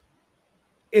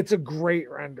 It's a great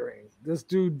rendering. This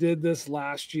dude did this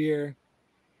last year,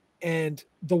 and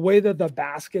the way that the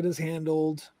basket is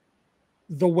handled,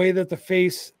 the way that the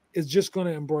face is just going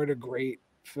to embroider great.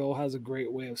 Phil has a great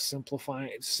way of simplifying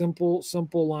it. Simple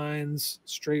lines,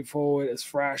 straightforward, it's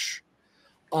fresh.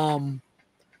 The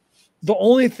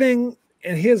only thing,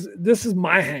 and this is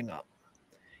my hang up,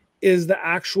 is the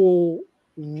actual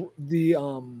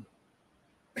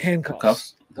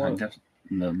handcuffs.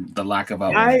 The lack of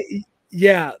outline.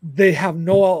 Yeah, they have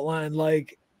no outline.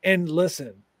 And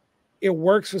listen, it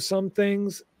works for some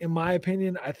things. In my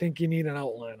opinion, I think you need an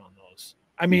outline on those.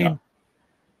 I mean,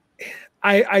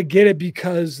 I get it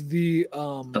because the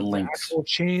actual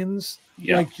chains,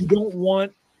 you don't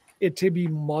want it to be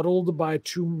muddled by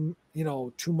too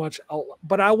much outline.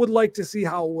 But I would like to see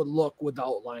how it would look with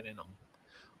outline in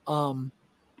them.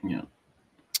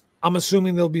 I'm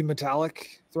assuming there'll be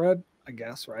metallic thread, I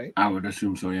guess, right? I would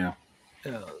assume so, yeah.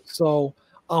 Yeah. So,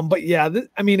 but yeah,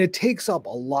 it takes up a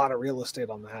lot of real estate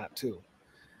on the hat too.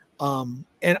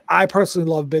 And I personally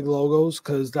love big logos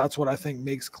because that's what I think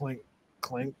makes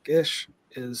Clink-ish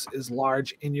is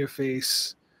large, in your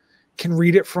face, can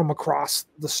read it from across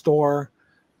the store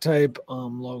type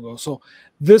logo. So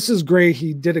this is great.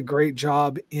 He did a great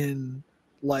job in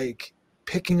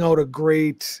picking out a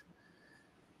great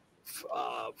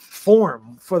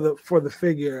form for the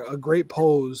figure, a great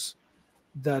pose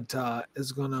that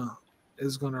is gonna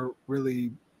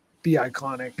really be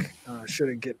iconic should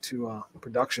it get to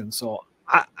production. So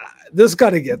this got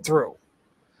to get through,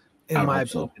 in my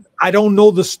opinion. So. I don't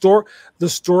know the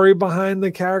story behind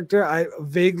the character. I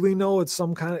vaguely know it's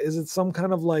some kind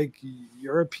of like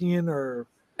European, or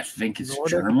I think it's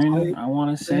Nordic German. I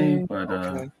want to say,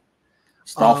 but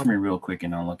stop for me real quick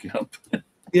and I'll look it up.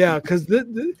 Yeah, because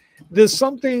there's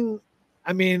something.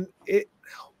 I mean,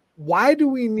 why do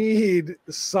we need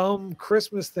some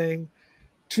Christmas thing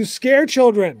to scare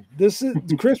children?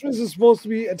 Christmas is supposed to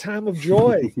be a time of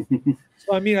joy.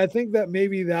 So, I mean, I think that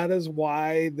maybe that is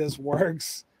why this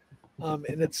works. And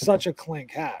it's such a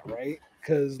Clink hat, right?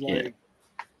 Because,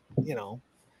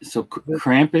 So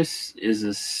Krampus is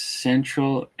a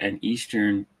central and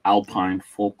eastern alpine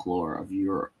folklore of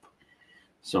Europe.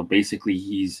 So basically,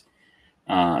 he's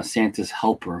Santa's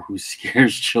helper who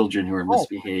scares children who are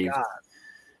misbehaved.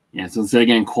 Yeah, so instead of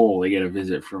getting coal, they get a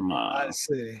visit from I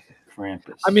see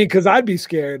Krampus. I mean, because I'd be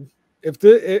scared if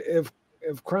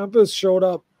Krampus showed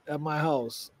up at my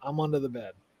house. I'm under the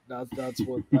bed. That's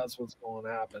what's going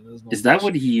to happen. Is that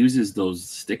what he uses those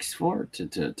sticks for,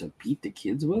 to beat the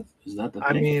kids with? Is that the thing?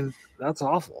 I mean, that's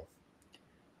awful.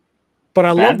 But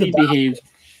I love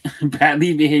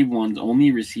badly behaved ones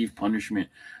only receive punishment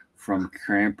from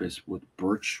Krampus with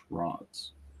birch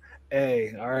rods.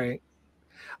 Hey, all right.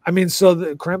 I mean, so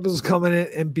the Krampus is coming in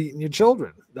and beating your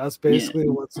children. That's basically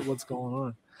what's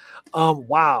going on.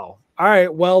 Wow. All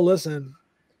right. Well, listen,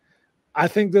 I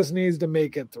think this needs to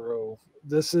make it through.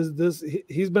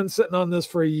 He's been sitting on this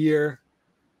for a year.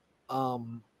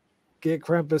 Get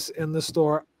Krampus in the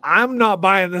store. I'm not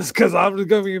buying this because I'm just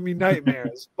going to give me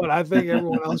nightmares, but I think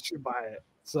everyone else should buy it.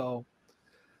 So,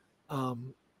 I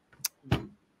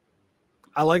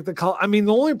like the color. I mean,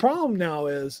 the only problem now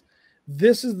is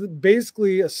this is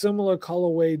basically a similar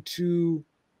colorway to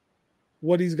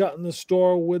what he's got in the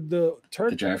store with the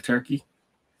turkey. The jive turkey.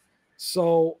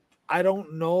 So I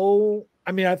don't know.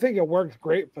 I mean, I think it worked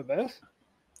great for this.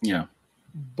 Yeah.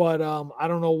 But I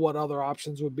don't know what other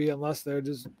options would be unless they're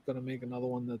just going to make another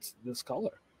one that's this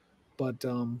color. But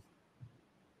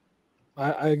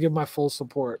I give my full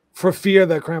support for fear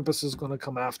that Krampus is going to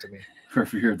come after me. For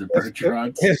fear of the birch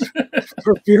rods.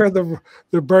 For fear of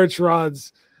the birch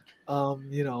rods,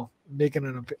 you know, making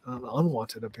an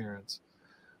unwanted appearance.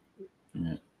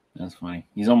 Yeah, that's funny.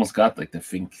 He's almost got like the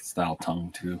Fink style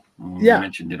tongue too. Yeah, you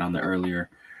mentioned it on the earlier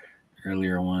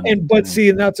one. But see,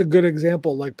 and that's a good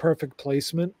example, like perfect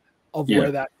placement of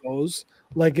where that goes.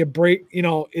 Like it break, you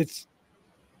know, it's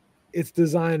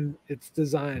designed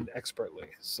expertly.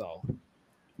 So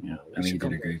yeah, I think he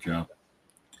did a great job.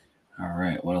 All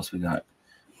right, what else we got?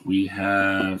 We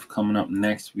have coming up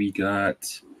next. We got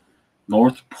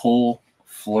North Pole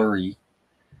Flurry.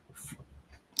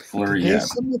 Did they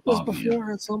submit this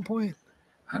before at some point?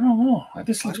 I don't know.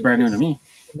 This looks brand new to me.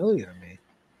 Familiar to me.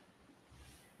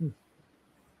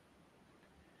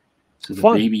 So the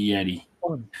baby Yeti.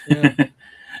 Fun. Yeah.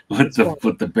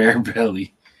 with the bare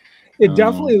belly. It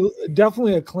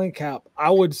definitely a clink cap. I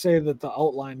would say that the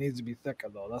outline needs to be thicker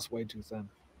though. That's way too thin.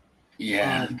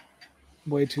 Yeah.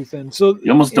 Way too thin. So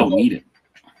you almost don't need it.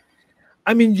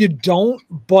 I mean, you don't,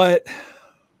 but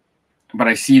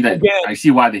I see that. Again, I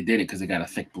see why they did it, because they got a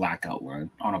thick black outline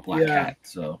on a black hat.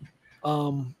 So,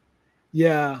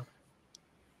 yeah.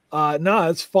 No,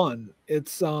 it's fun.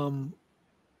 It's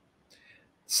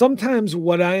sometimes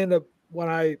what I end up when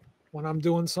I'm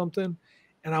doing something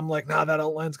and I'm like, nah, that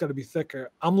outline's got to be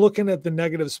thicker. I'm looking at the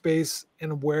negative space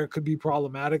and where it could be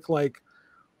problematic, like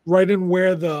right in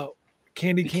where the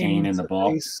candy cane in the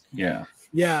ball. Face. Yeah.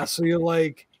 Yeah. So you're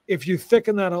like, if you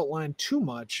thicken that outline too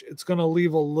much, it's going to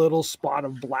leave a little spot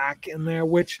of black in there,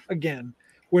 which again,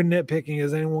 we're nitpicking.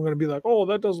 Is anyone going to be like, oh,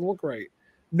 that doesn't look right?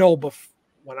 No, but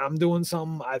when I'm doing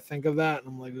something, I think of that and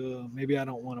I'm like, maybe I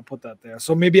don't want to put that there.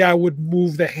 So maybe I would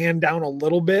move the hand down a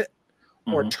little bit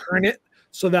or turn it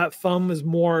so that thumb is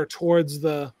more towards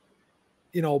the,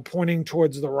 you know, pointing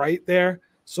towards the right there.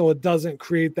 So it doesn't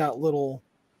create that little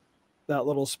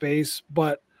space.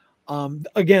 But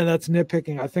again, that's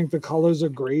nitpicking. I think the colors are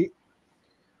great.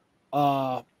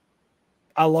 I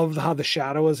love how the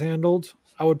shadow is handled.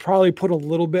 I would probably put a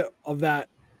little bit of that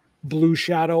blue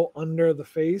shadow under the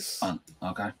face.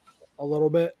 Okay. A little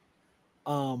bit.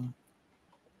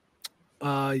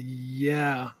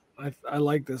 Yeah, I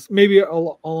like this. Maybe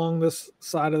along this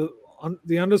side of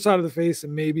the underside of the face,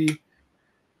 and maybe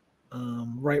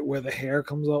right where the hair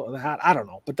comes out of the hat. I don't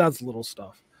know, but that's little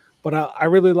stuff. But I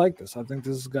really like this. I think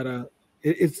this has got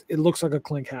it looks like a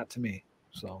clink hat to me.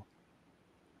 So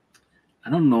I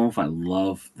don't know if I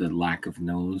love the lack of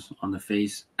nose on the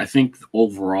face. I think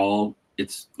overall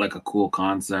it's like a cool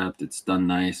concept. It's done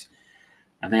nice.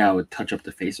 I think I would touch up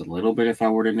the face a little bit if I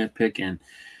were to nitpick. And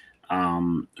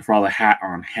for all the hat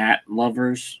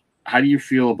lovers, how do you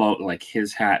feel about like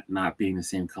his hat not being the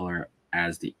same color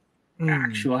as the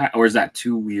actual hat? Or is that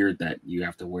too weird that you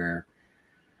have to wear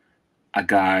a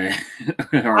guy?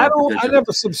 I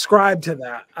never subscribe to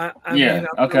that. I mean,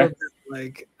 okay.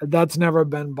 Like that's never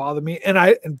been bothered me. And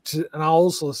I'll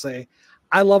also say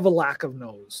I love a lack of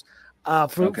nose.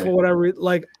 For whatever,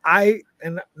 like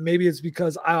and maybe it's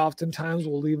because I oftentimes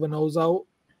will leave a nose out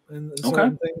and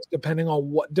certain things depending on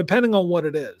what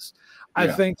it is. I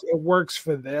think it works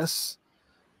for this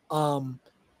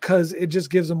because it just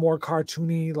gives a more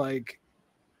cartoony like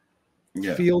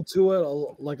feel to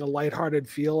it, like a lighthearted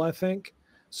feel, I think.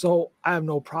 So I have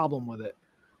no problem with it.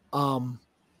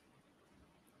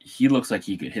 He looks like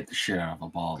he could hit the shit out of a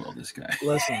ball though, this guy.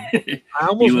 Listen, I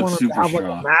almost want him to have like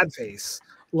a mad face.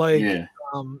 Like,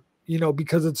 you know,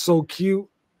 because it's so cute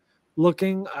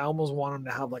looking, I almost want him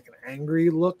to have like an angry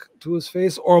look to his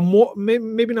face, or more,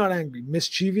 maybe not angry,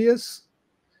 mischievous.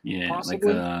 Yeah,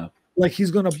 possibly. Like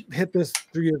he's gonna hit this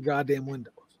through your goddamn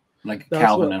windows. Like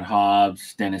Calvin and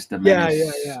Hobbes, Dennis the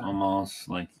Menace, almost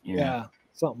like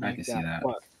something like I can see that.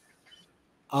 But,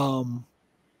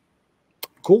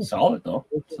 cool, solid though,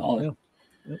 solid.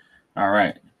 Yeah. All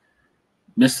right,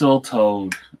 mistletoe.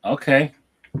 Okay.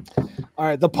 All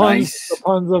right, the puns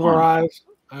have arrived.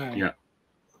 All right. Yeah.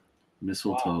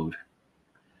 Mistletoe. Wow.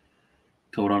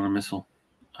 Toad on a missile.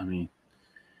 I mean,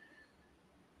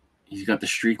 he's got the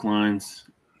streak lines.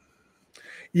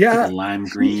 Yeah. The lime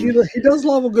green. He does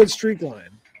love a good streak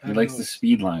line. He likes the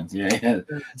speed lines. Yeah.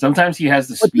 Sometimes he has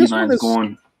the speed lines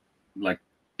going like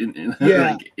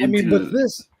like I mean, but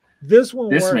this one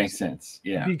this works makes sense.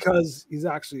 Yeah. Because he's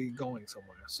actually going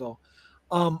somewhere. So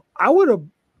I would have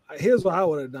here's what I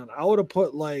would have done. I would have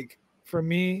put like, for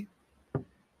me,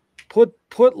 put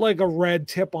like a red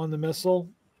tip on the missile,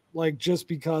 like just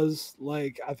because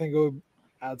like I think it would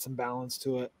add some balance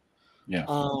to it. Yeah.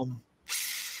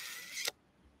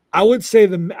 I would say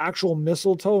the actual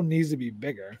mistletoe needs to be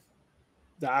bigger.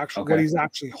 The actual what he's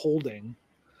actually holding.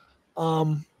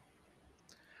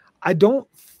 I don't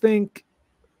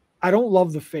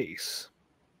love the face.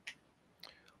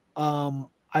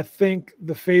 I think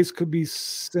the face could be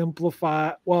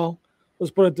simplified. Well,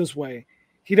 let's put it this way.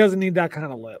 He doesn't need that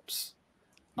kind of lips.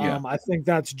 Yeah. I think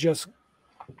that's just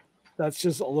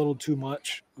a little too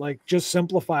much. Like, just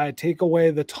simplify it, take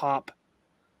away the top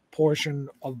portion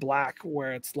of black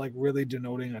where it's like really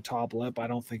denoting a top lip. I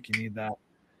don't think you need that.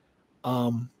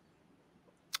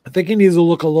 I think he needs to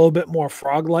look a little bit more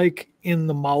frog-like in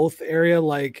the mouth area.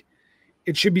 Like,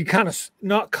 it should be kind of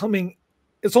not coming.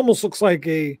 It almost looks like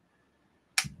I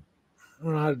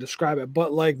don't know how to describe it,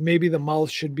 but like maybe the mouth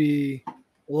should be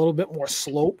a little bit more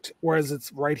sloped, whereas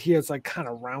it's right here, it's like kind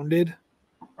of rounded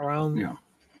around. Yeah.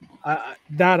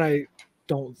 That I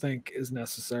don't think is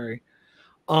necessary.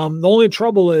 The only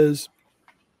trouble is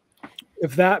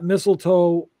if that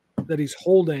mistletoe that he's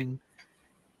holding,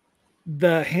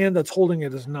 the hand that's holding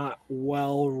it is not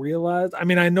well realized. I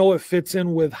mean, I know it fits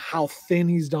in with how thin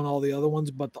he's done all the other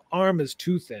ones, but the arm is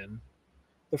too thin.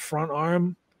 The front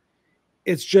arm,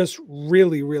 it's just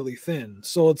really, really thin.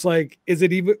 So it's like,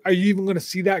 are you even going to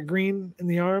see that green in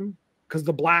the arm? Because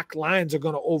the black lines are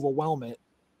going to overwhelm it.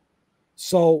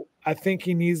 So I think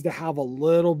he needs to have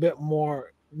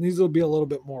needs to be a little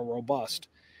bit more robust.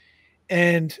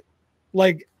 And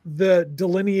like the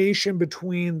delineation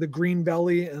between the green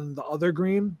belly and the other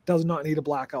green does not need a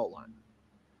black outline.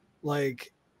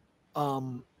 Like,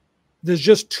 there's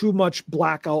just too much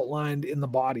black outlined in the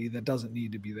body that doesn't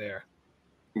need to be there.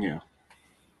 Yeah.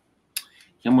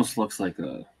 He almost looks like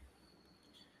the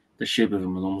shape of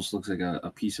him almost looks like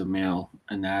a piece of male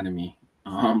anatomy.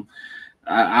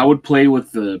 I would play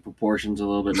with the proportions a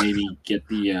little bit, maybe get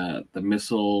the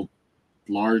missile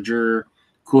larger.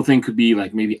 Cool thing could be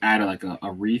like maybe add like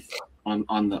a wreath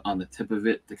on the tip of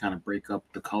it to kind of break up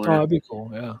the color. Oh, that'd be cool,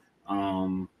 yeah.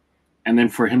 And then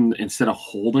for him, instead of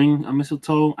holding a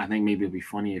mistletoe, I think maybe it'd be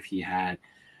funny if he had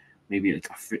maybe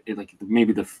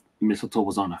maybe the mistletoe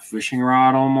was on a fishing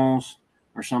rod almost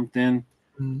or something,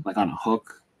 like on a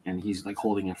hook, and he's like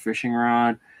holding a fishing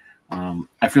rod.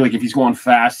 I feel like if he's going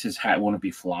fast, his hat wouldn't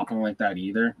be flopping like that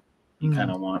either. You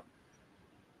kind of want.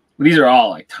 But these are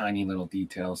all like tiny little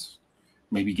details.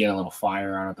 Maybe get a little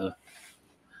fire out of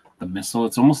the missile.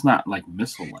 It's almost not like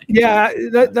missile-like. Yeah,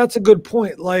 that's a good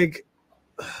point. Like,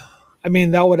 I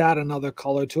mean, that would add another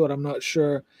color to it. I'm not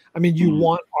sure. I mean, you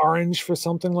want orange for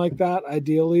something like that,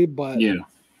 ideally, but yeah,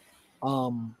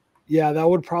 that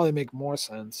would probably make more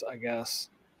sense, I guess.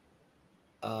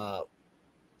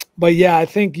 But yeah, I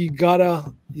think you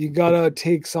gotta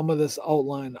take some of this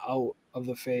outline out of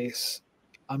the face.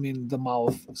 I mean, the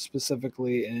mouth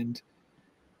specifically, and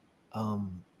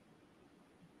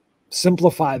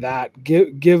simplify that.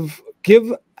 Give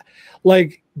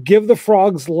the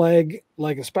frog's leg,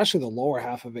 like especially the lower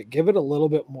half of it, give it a little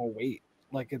bit more weight.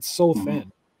 Like, it's so thin.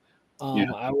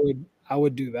 I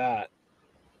would do that.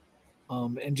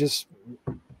 And just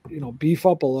beef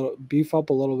up a little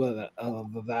bit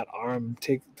of that arm.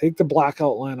 Take the black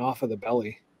outline off of the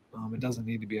belly. It doesn't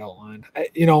need to be outlined.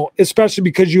 Especially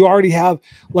because you already have,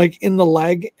 like, in the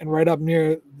leg and right up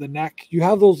near the neck, you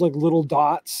have those like little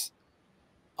dots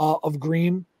of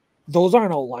green. Those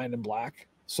aren't outlined in black.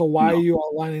 So why are you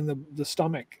outlining the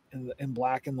stomach in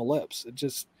black and the lips?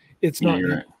 It's not.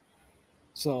 Right.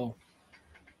 So,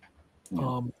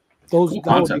 those cool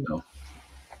concept though.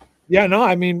 Yeah, no,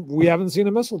 I mean, we haven't seen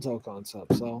a mistletoe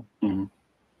concept, so.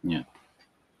 Yeah.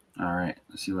 All right,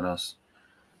 let's see what else.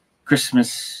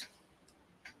 Christmas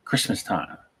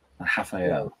time.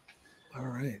 Raphael. All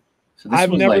right. So this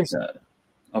was like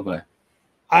okay.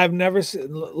 I've never seen.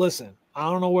 Listen, I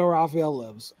don't know where Raphael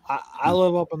lives. I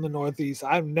live up in the Northeast.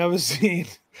 I've never seen.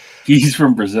 He's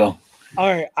from Brazil. All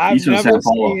right, I've never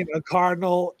seen a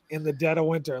cardinal in the dead of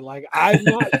winter. Like, I've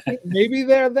not. Maybe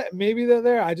they're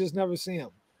there. I just never see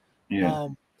them. Yeah.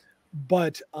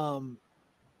 But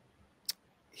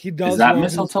he does. Is that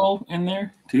mistletoe in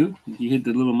there too? He hit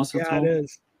the little mistletoe. Yeah, it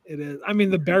is. It is. I mean,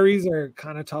 the berries are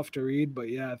kind of tough to read, but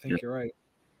yeah, I think you're right.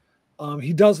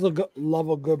 He does love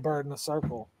a good bird in a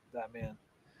circle. That man.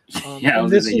 Yeah, I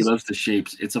was gonna say he loves the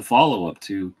shapes. It's a follow-up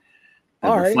to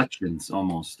the reflections,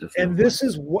 almost. And this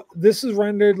is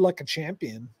rendered like a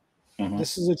champion.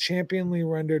 This is a championly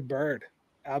rendered bird,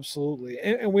 absolutely.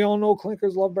 And we all know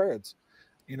clinkers love birds.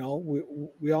 We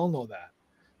all know that.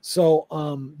 So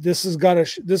this has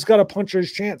got a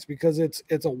puncher's chance because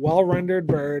it's a well rendered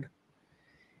bird.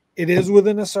 It is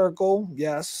within a circle,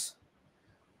 yes.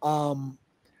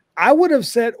 I would have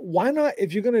said, why not?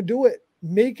 If you're gonna do it,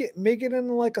 make it in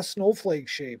like a snowflake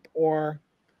shape, or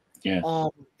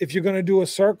if you're gonna do a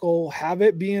circle, have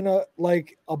it be in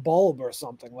a bulb or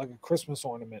something, like a Christmas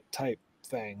ornament type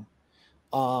thing.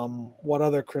 What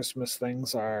other Christmas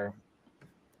things are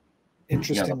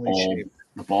interestingly shaped?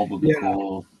 The bulb would be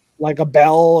cool. Like a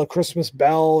bell, a Christmas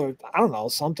bell, or I don't know,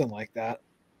 something like that.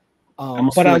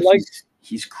 But I like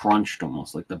he's crunched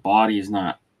almost. Like the body is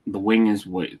not. The wing is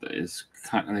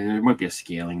kind of. There might be a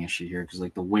scaling issue here because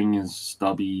like the wing is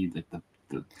stubby. Like the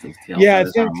tail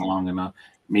feathers aren't long enough.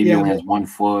 Maybe he only has 1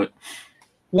 foot.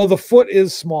 Well, the foot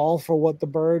is small for what the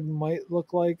bird might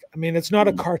look like. I mean, it's not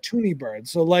a cartoony bird.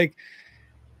 So, like,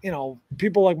 you know,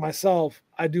 people like myself,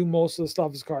 I do most of the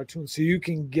stuff as cartoons. So you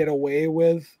can get away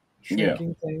with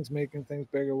shrinking things, making things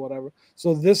bigger, whatever.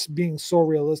 So this being so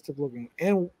realistic looking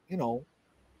and, you know,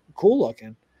 cool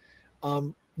looking.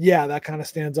 Yeah, that kind of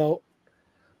stands out.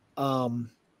 I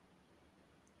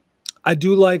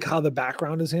do like how the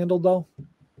background is handled though.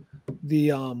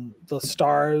 The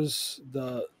stars,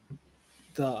 the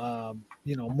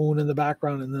you know, moon in the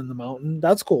background and then the mountain.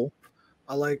 That's cool.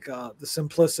 I like the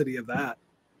simplicity of that.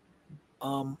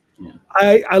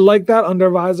 I like that under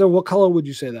visor. What color would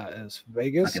you say that is?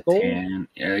 Vegas like gold? Tan.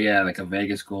 Yeah, like a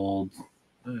Vegas gold.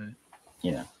 Right.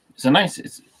 Yeah, it's a nice.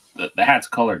 It's the hat's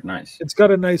colored nice. It's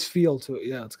got a nice feel to it.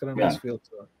 Yeah, it's got a nice feel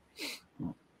to it.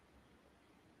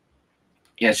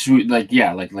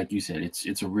 Yeah, like you said,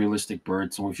 it's a realistic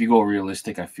bird. So if you go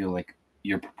realistic, I feel like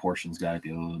your proportions got to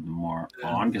be a little bit more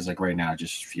on because like right now it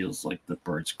just feels like the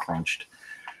bird's crunched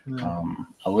a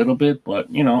little bit. But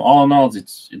you know, all in all,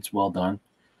 it's well done.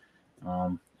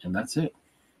 And that's it.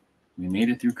 We made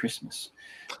it through Christmas.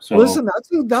 So listen,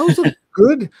 that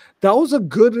was a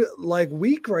good like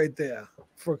week right there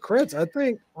for Critz. I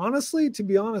think honestly, to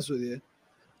be honest with you,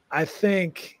 I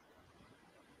think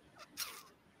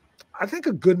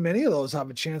a good many of those have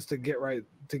a chance to get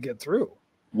through.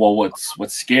 Well,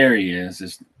 what's scary is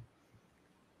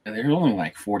there's only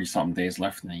like 40-something days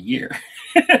left in the year.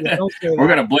 Yeah, we're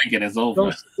gonna blink and it's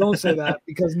over. Don't say that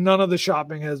because none of the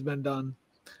shopping has been done.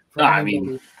 I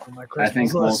mean, I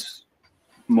think most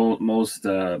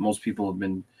people have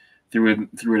been through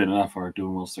it enough. Are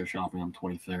doing most of their shopping on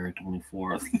 23rd,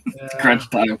 24th, crunch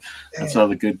time. That's how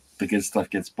the good stuff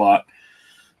gets bought.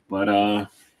 But no,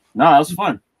 that was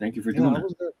fun. Thank you for doing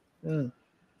that.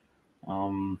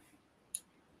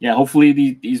 Yeah, hopefully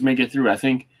these make it through. I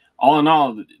think all in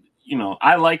all, you know,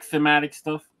 I like thematic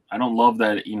stuff. I don't love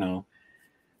that, you know.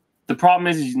 The problem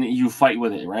is you fight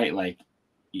with it, right? Like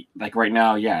right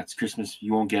now, yeah, it's Christmas.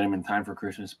 You won't get them in time for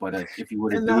Christmas, but if you were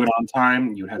to do it on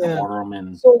time, you'd have to order them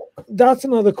in. So that's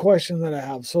another question that I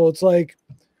have. So it's like,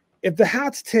 if the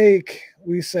hats take,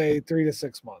 we say 3 to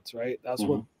 6 months, right? That's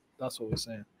what we're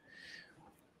saying.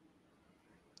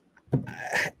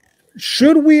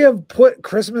 Should we have put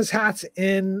Christmas hats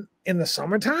in the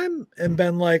summertime and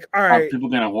been like, all right, are people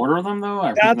gonna order them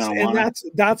though?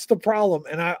 That's the problem.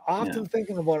 And I often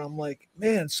thinking about it, I'm like,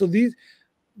 man, so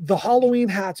the Halloween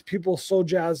hats, people so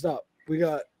jazzed up. We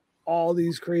got all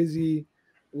these crazy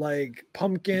like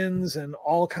pumpkins and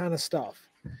all kind of stuff.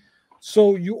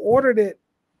 So you ordered it,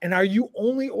 and are you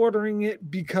only ordering it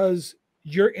because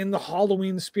you're in the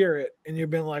Halloween spirit and you've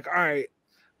been like, all right,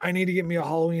 I need to get me a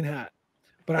Halloween hat,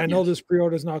 but I know this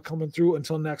pre-order is not coming through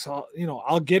until next, you know,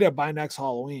 I'll get it by next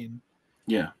Halloween.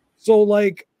 Yeah. So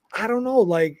like, I don't know,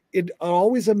 like it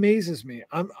always amazes me.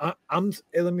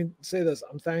 Let me say this.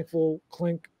 I'm thankful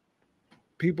clinkers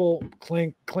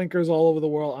all over the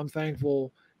world. I'm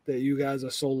thankful that you guys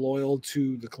are so loyal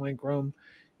to the Clink Room.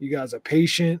 You guys are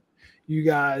patient. You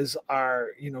guys are,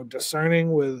 you know,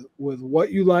 discerning with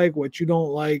what you like, what you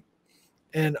don't like.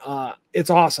 And it's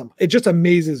awesome. It just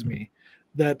amazes me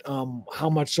that how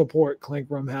much support Clink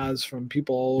Room has from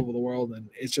people all over the world, and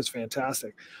it's just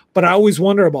fantastic. But I always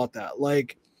wonder about that.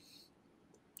 Like,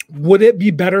 would it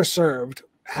be better served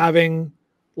having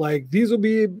like these will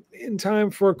be in time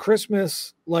for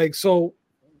Christmas? Like, so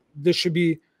this should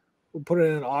be, we'll put it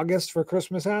in August for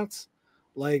Christmas hats.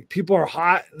 Like, people are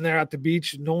hot and they're at the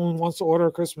beach. No one wants to order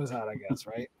a Christmas hat, I guess,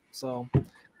 right? So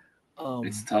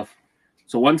it's tough.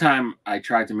 So one time I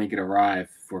tried to make it arrive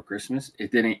for Christmas.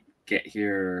 It didn't get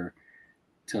here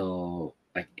till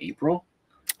like April.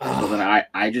 So then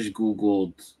I just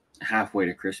Googled halfway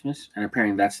to Christmas, and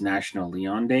apparently that's National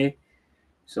Leon Day.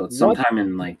 So it's sometime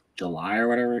in like July or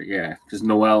whatever. Yeah, because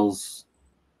Noel's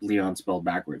Leon spelled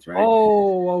backwards, right?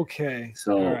 Oh, okay.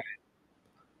 So,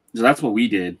 so that's what we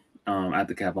did at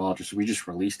the capologist. We just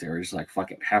released it. We're just like,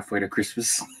 fuck it, halfway to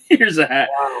Christmas. Here's a hat.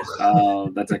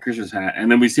 Wow. That's a Christmas hat.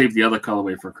 And then we saved the other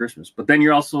colorway for Christmas. But then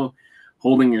you're also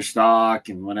holding your stock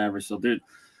and whatever. So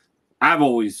I've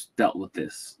always dealt with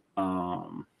this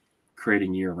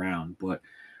creating year round. But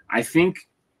I think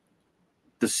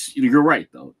you're right,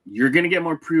 though. You're going to get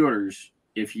more pre-orders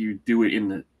if you do it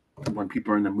in when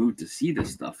people are in the mood to see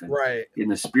this stuff and right in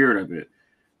the spirit of it.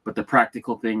 But the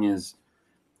practical thing is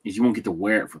you won't get to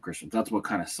wear it for Christmas. That's what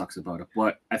kind of sucks about it.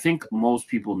 But I think most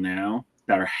people now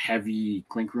that are heavy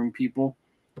Clink Room people,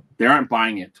 they aren't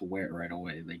buying it to wear it right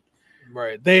away. Like,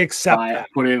 right, they accept that.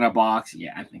 Put it in a box.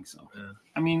 Yeah, I think so. Yeah.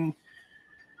 I mean,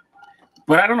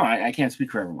 but I don't know. I can't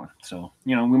speak for everyone. So,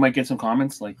 you know, we might get some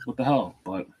comments like, what the hell?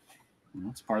 But you know,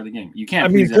 it's part of the game. You can't. I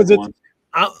mean, because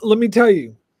let me tell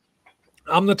you,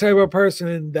 I'm the type of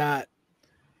person that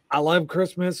I love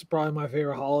Christmas. Probably my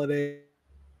favorite holiday.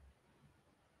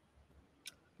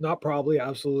 Not probably,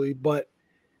 absolutely. But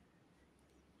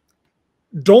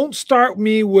don't start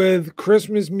me with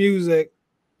Christmas music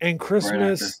and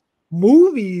Christmas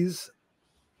movies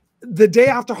the day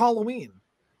after Halloween.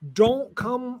 Don't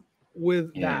come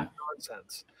with that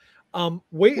nonsense.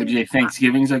 Wait. Would you say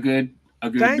Thanksgiving's a good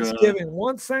Thanksgiving.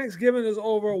 Once Thanksgiving is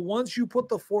over, once you put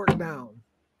the fork down,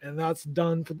 and that's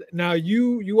done for now.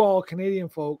 You all Canadian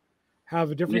folk have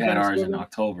a different. We had ours in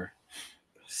October,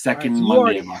 second right, so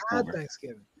Monday of October.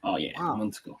 Thanksgiving. Oh yeah,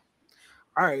 months ago.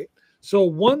 All right, so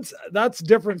once that's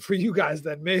different for you guys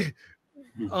than me,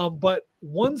 but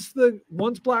once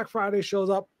Black Friday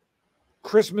shows up,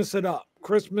 Christmas it up,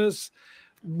 Christmas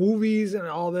movies and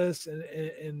all this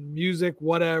and music,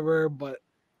 whatever, but.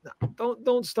 No,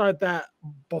 don't start that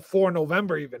before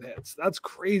November even hits. That's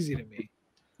crazy to me.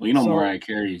 Well, you know, Mariah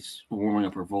Carey's warming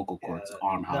up her vocal cords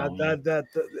on Halloween.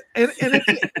 And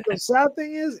the sad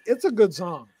thing is, it's a good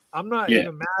song. I'm not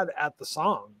even mad at the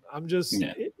song. I'm just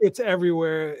it's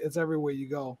everywhere. It's everywhere you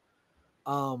go.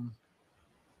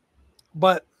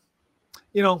 But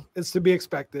you know, it's to be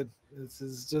expected. This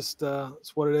is just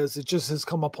it's what it is. It just has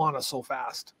come upon us so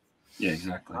fast. Yeah,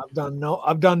 exactly. I've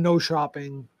done no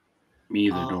shopping. Me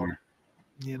either, door.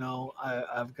 You know,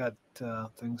 I've got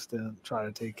things to try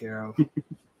to take care of,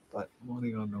 but what are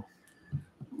you gonna do?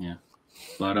 Yeah,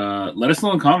 but let us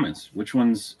know in comments which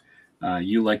ones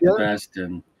you like the best,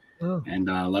 and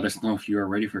let us know if you are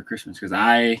ready for Christmas. Because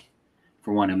I,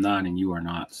 for one, am not, and you are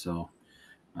not. So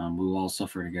we will all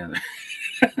suffer together.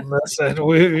 Listen,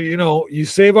 you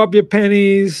save up your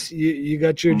pennies. You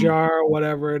got your jar,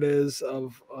 whatever it is,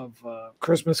 of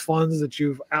Christmas funds that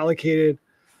you've allocated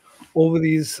over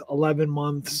these 11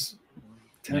 months,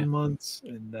 10 months,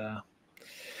 and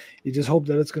you just hope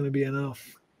that it's going to be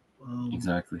enough.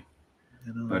 Exactly.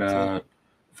 You know, but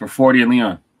for 40 and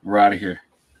Leon, we're out of here.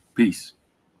 Peace.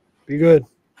 Be good.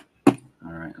 All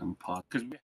right, I'm paused.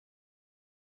 And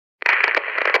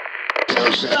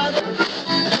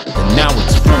now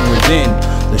it's from within.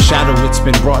 The shadow, it's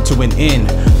been brought to an end.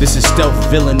 This is stealth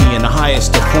villainy in the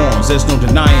highest of forms. There's no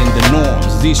denying the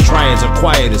norms. These triads are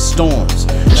quiet as storms.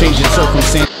 Changing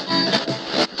circumstances.